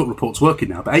 And Book Report's working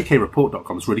now, but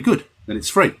akreport.com is really good, and it's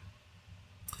free.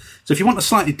 So if you want a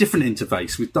slightly different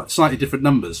interface with slightly different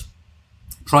numbers,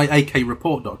 try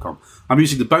akreport.com. I'm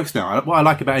using them both now. What I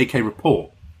like about AK Report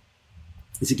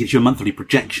is it gives you a monthly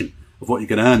projection of what you're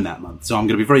going to earn that month. So I'm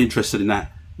going to be very interested in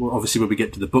that, well, obviously when we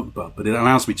get to the BookBub, but it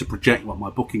allows me to project what my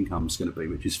book income is going to be,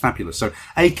 which is fabulous. So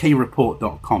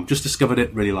akreport.com, just discovered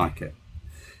it, really like it.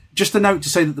 Just a note to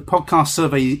say that the podcast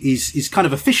survey is kind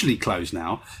of officially closed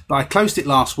now, but I closed it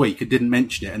last week and didn't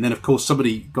mention it. And then, of course,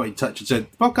 somebody got in touch and said,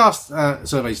 the podcast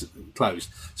survey's closed.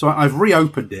 So I've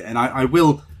reopened it, and I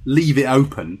will leave it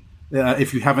open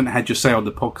if you haven't had your say on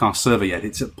the podcast survey yet.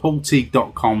 It's at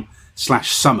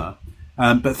paulteague.com/summer.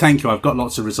 But thank you. I've got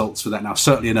lots of results for that now,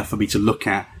 certainly enough for me to look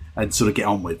at and sort of get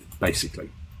on with, basically.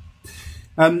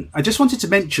 I just wanted to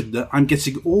mention that I'm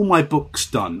getting all my books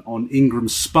done on Ingram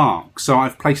Spark. So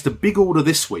I've placed a big order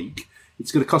this week.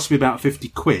 It's going to cost me about 50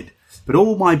 quid. But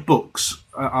all my books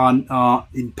are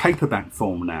in paperback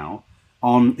form now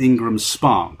on Ingram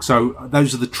Spark. So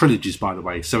those are the trilogies, by the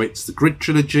way. So it's the Grid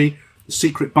trilogy, the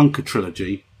Secret Bunker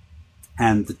trilogy,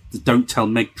 and the Don't Tell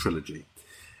Meg trilogy.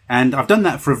 And I've done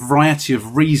that for a variety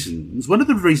of reasons. One of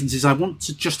the reasons is I want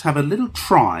to just have a little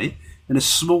try in a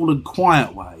small and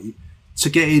quiet way to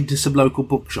get into some local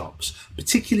bookshops,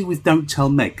 particularly with Don't Tell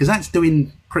Meg, because that's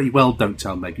doing pretty well, Don't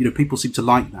Tell Meg. People seem to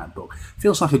like that book.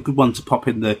 Feels like a good one to pop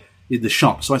in the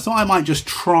shop. So I thought I might just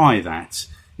try that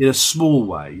in a small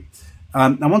way. I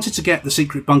wanted to get the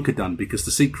Secret Bunker done because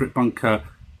the Secret Bunker,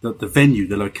 the venue,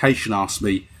 the location, asked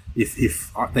me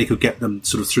if they could get them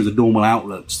sort of through the normal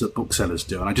outlets that booksellers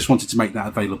do. And I just wanted to make that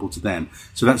available to them.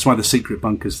 So that's why the Secret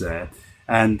Bunker's there.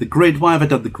 And the Grid, why have I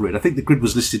done the Grid? I think the Grid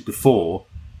was listed before,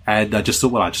 and I just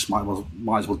thought, well, I just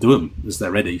might as well do them as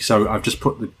they're ready. So I've just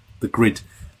put the Grid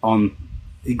on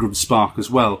Ingram Spark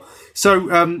as well. So,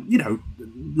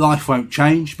 life won't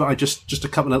change, but just a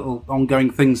couple of little ongoing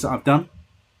things that I've done.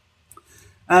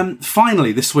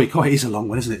 Finally, this week, it is a long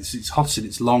one, isn't it? It's hot and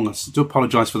it's long. I do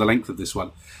apologise for the length of this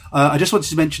one. I just wanted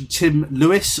to mention Tim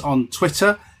Lewis on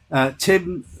Twitter.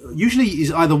 Tim usually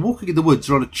is either walking in the woods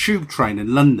or on a tube train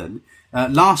in London.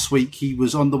 Last week, he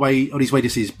was on his way to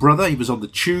see his brother. He was on the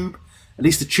tube. At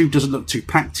least the tube doesn't look too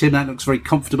packed, Tim. That looks very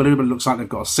comfortable. Everybody looks like they've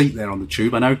got a seat there on the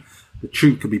tube. I know the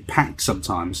tube can be packed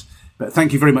sometimes. But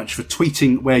thank you very much for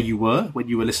tweeting where you were when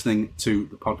you were listening to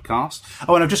the podcast.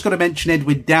 Oh, and I've just got to mention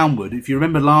Edwin Downward. If you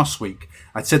remember last week,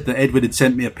 I said that Edwin had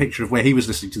sent me a picture of where he was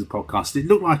listening to the podcast. It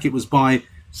looked like it was by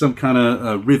some kind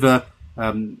of river,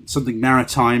 something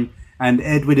maritime. And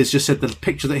Edwin has just said the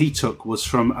picture that he took was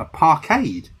from a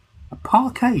parkade. A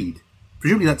parkade.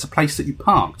 Presumably that's a place that you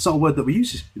park. It's not a word that we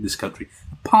use in this country.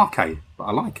 A parkade, but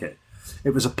I like it.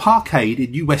 It was a parkade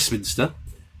in New Westminster,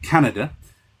 Canada,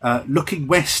 looking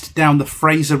west down the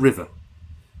Fraser River.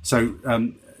 So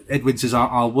Edwin says,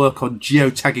 I'll work on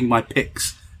geotagging my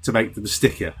pics to make them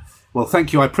stickier. Well,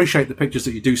 thank you. I appreciate the pictures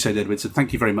that you do send, Edwin, so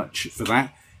thank you very much for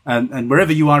that. And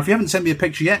wherever you are, if you haven't sent me a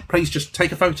picture yet, please just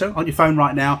take a photo on your phone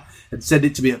right now and send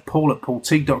it to me at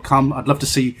paul@paulteague.com. I'd love to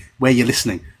see where you're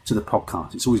listening to the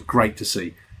podcast. It's always great to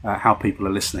see how people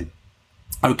are listening.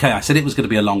 Okay, I said it was going to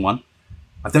be a long one.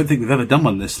 I don't think we've ever done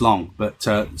one this long, but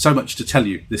so much to tell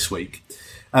you this week.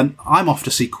 I'm off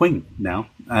to see Queen now,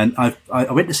 and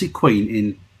I went to see Queen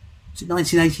in, was it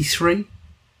 1983?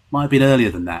 Might have been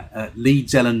earlier than that, at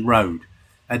Leeds Ellen Road.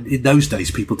 And in those days,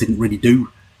 people didn't really do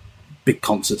big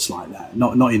concerts like that,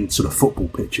 not in sort of football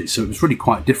pitches, so it was really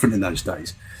quite different in those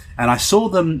days. And I saw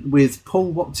them with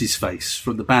Paul What's-His-Face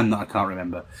from the band that I can't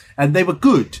remember, and they were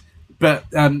good, but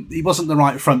he wasn't the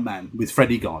right frontman with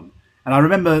Freddie gone. And I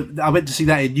remember I went to see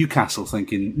that in Newcastle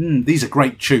thinking, these are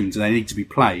great tunes and they need to be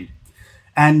played.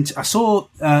 And I saw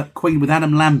Queen with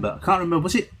Adam Lambert. I can't remember,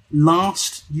 was it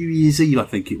last New Year's Eve, I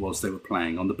think it was, they were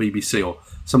playing on the BBC or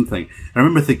something. And I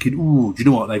remember thinking, ooh, do you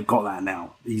know what? They've got that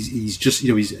now. He's just,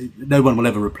 no one will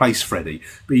ever replace Freddie,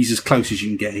 but he's as close as you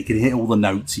can get. He can hit all the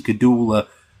notes. He can do all the,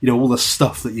 all the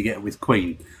stuff that you get with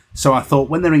Queen. So I thought,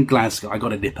 when they're in Glasgow, I got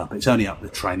to nip up. It's only up the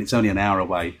train. It's only an hour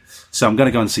away. So I'm going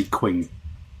to go and see Queen.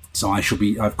 So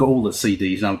I've got all the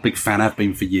CDs, and I'm a big fan, I've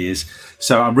been for years.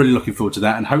 So I'm really looking forward to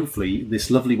that. And hopefully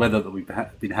this lovely weather that we've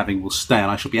been having will stay,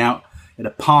 and I shall be out in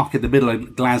a park in the middle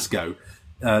of Glasgow,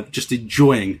 just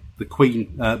enjoying the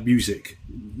Queen music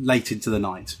late into the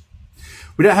night.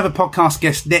 We don't have a podcast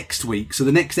guest next week, so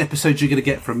the next episode you're going to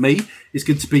get from me is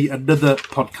going to be another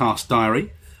podcast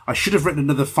diary. I should have written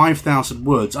another 5,000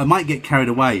 words. I might get carried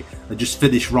away and just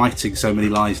finish writing So Many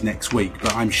Lies next week,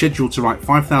 but I'm scheduled to write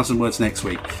 5,000 words next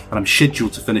week, and I'm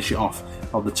scheduled to finish it off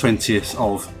on the 20th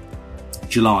of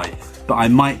July. But I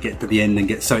might get to the end and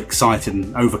get so excited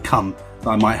and overcome that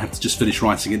I might have to just finish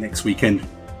writing it next weekend.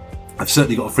 I've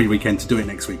certainly got a free weekend to do it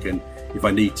next weekend if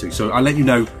I need to. So I'll let you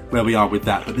know where we are with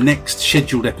that. But the next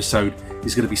scheduled episode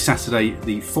is going to be Saturday,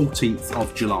 the 14th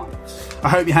of July. I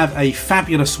hope you have a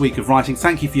fabulous week of writing.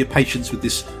 Thank you for your patience with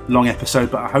this long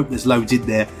episode, but I hope there's loads in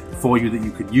there for you that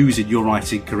you could use in your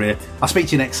writing career. I'll speak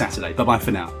to you next Saturday. Bye-bye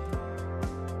for now.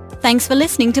 Thanks for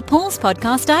listening to Paul's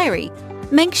Podcast Diary.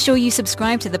 Make sure you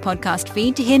subscribe to the podcast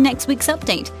feed to hear next week's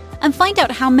update and find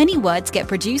out how many words get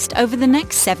produced over the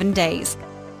next 7 days.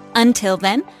 Until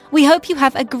then, we hope you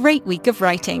have a great week of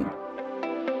writing.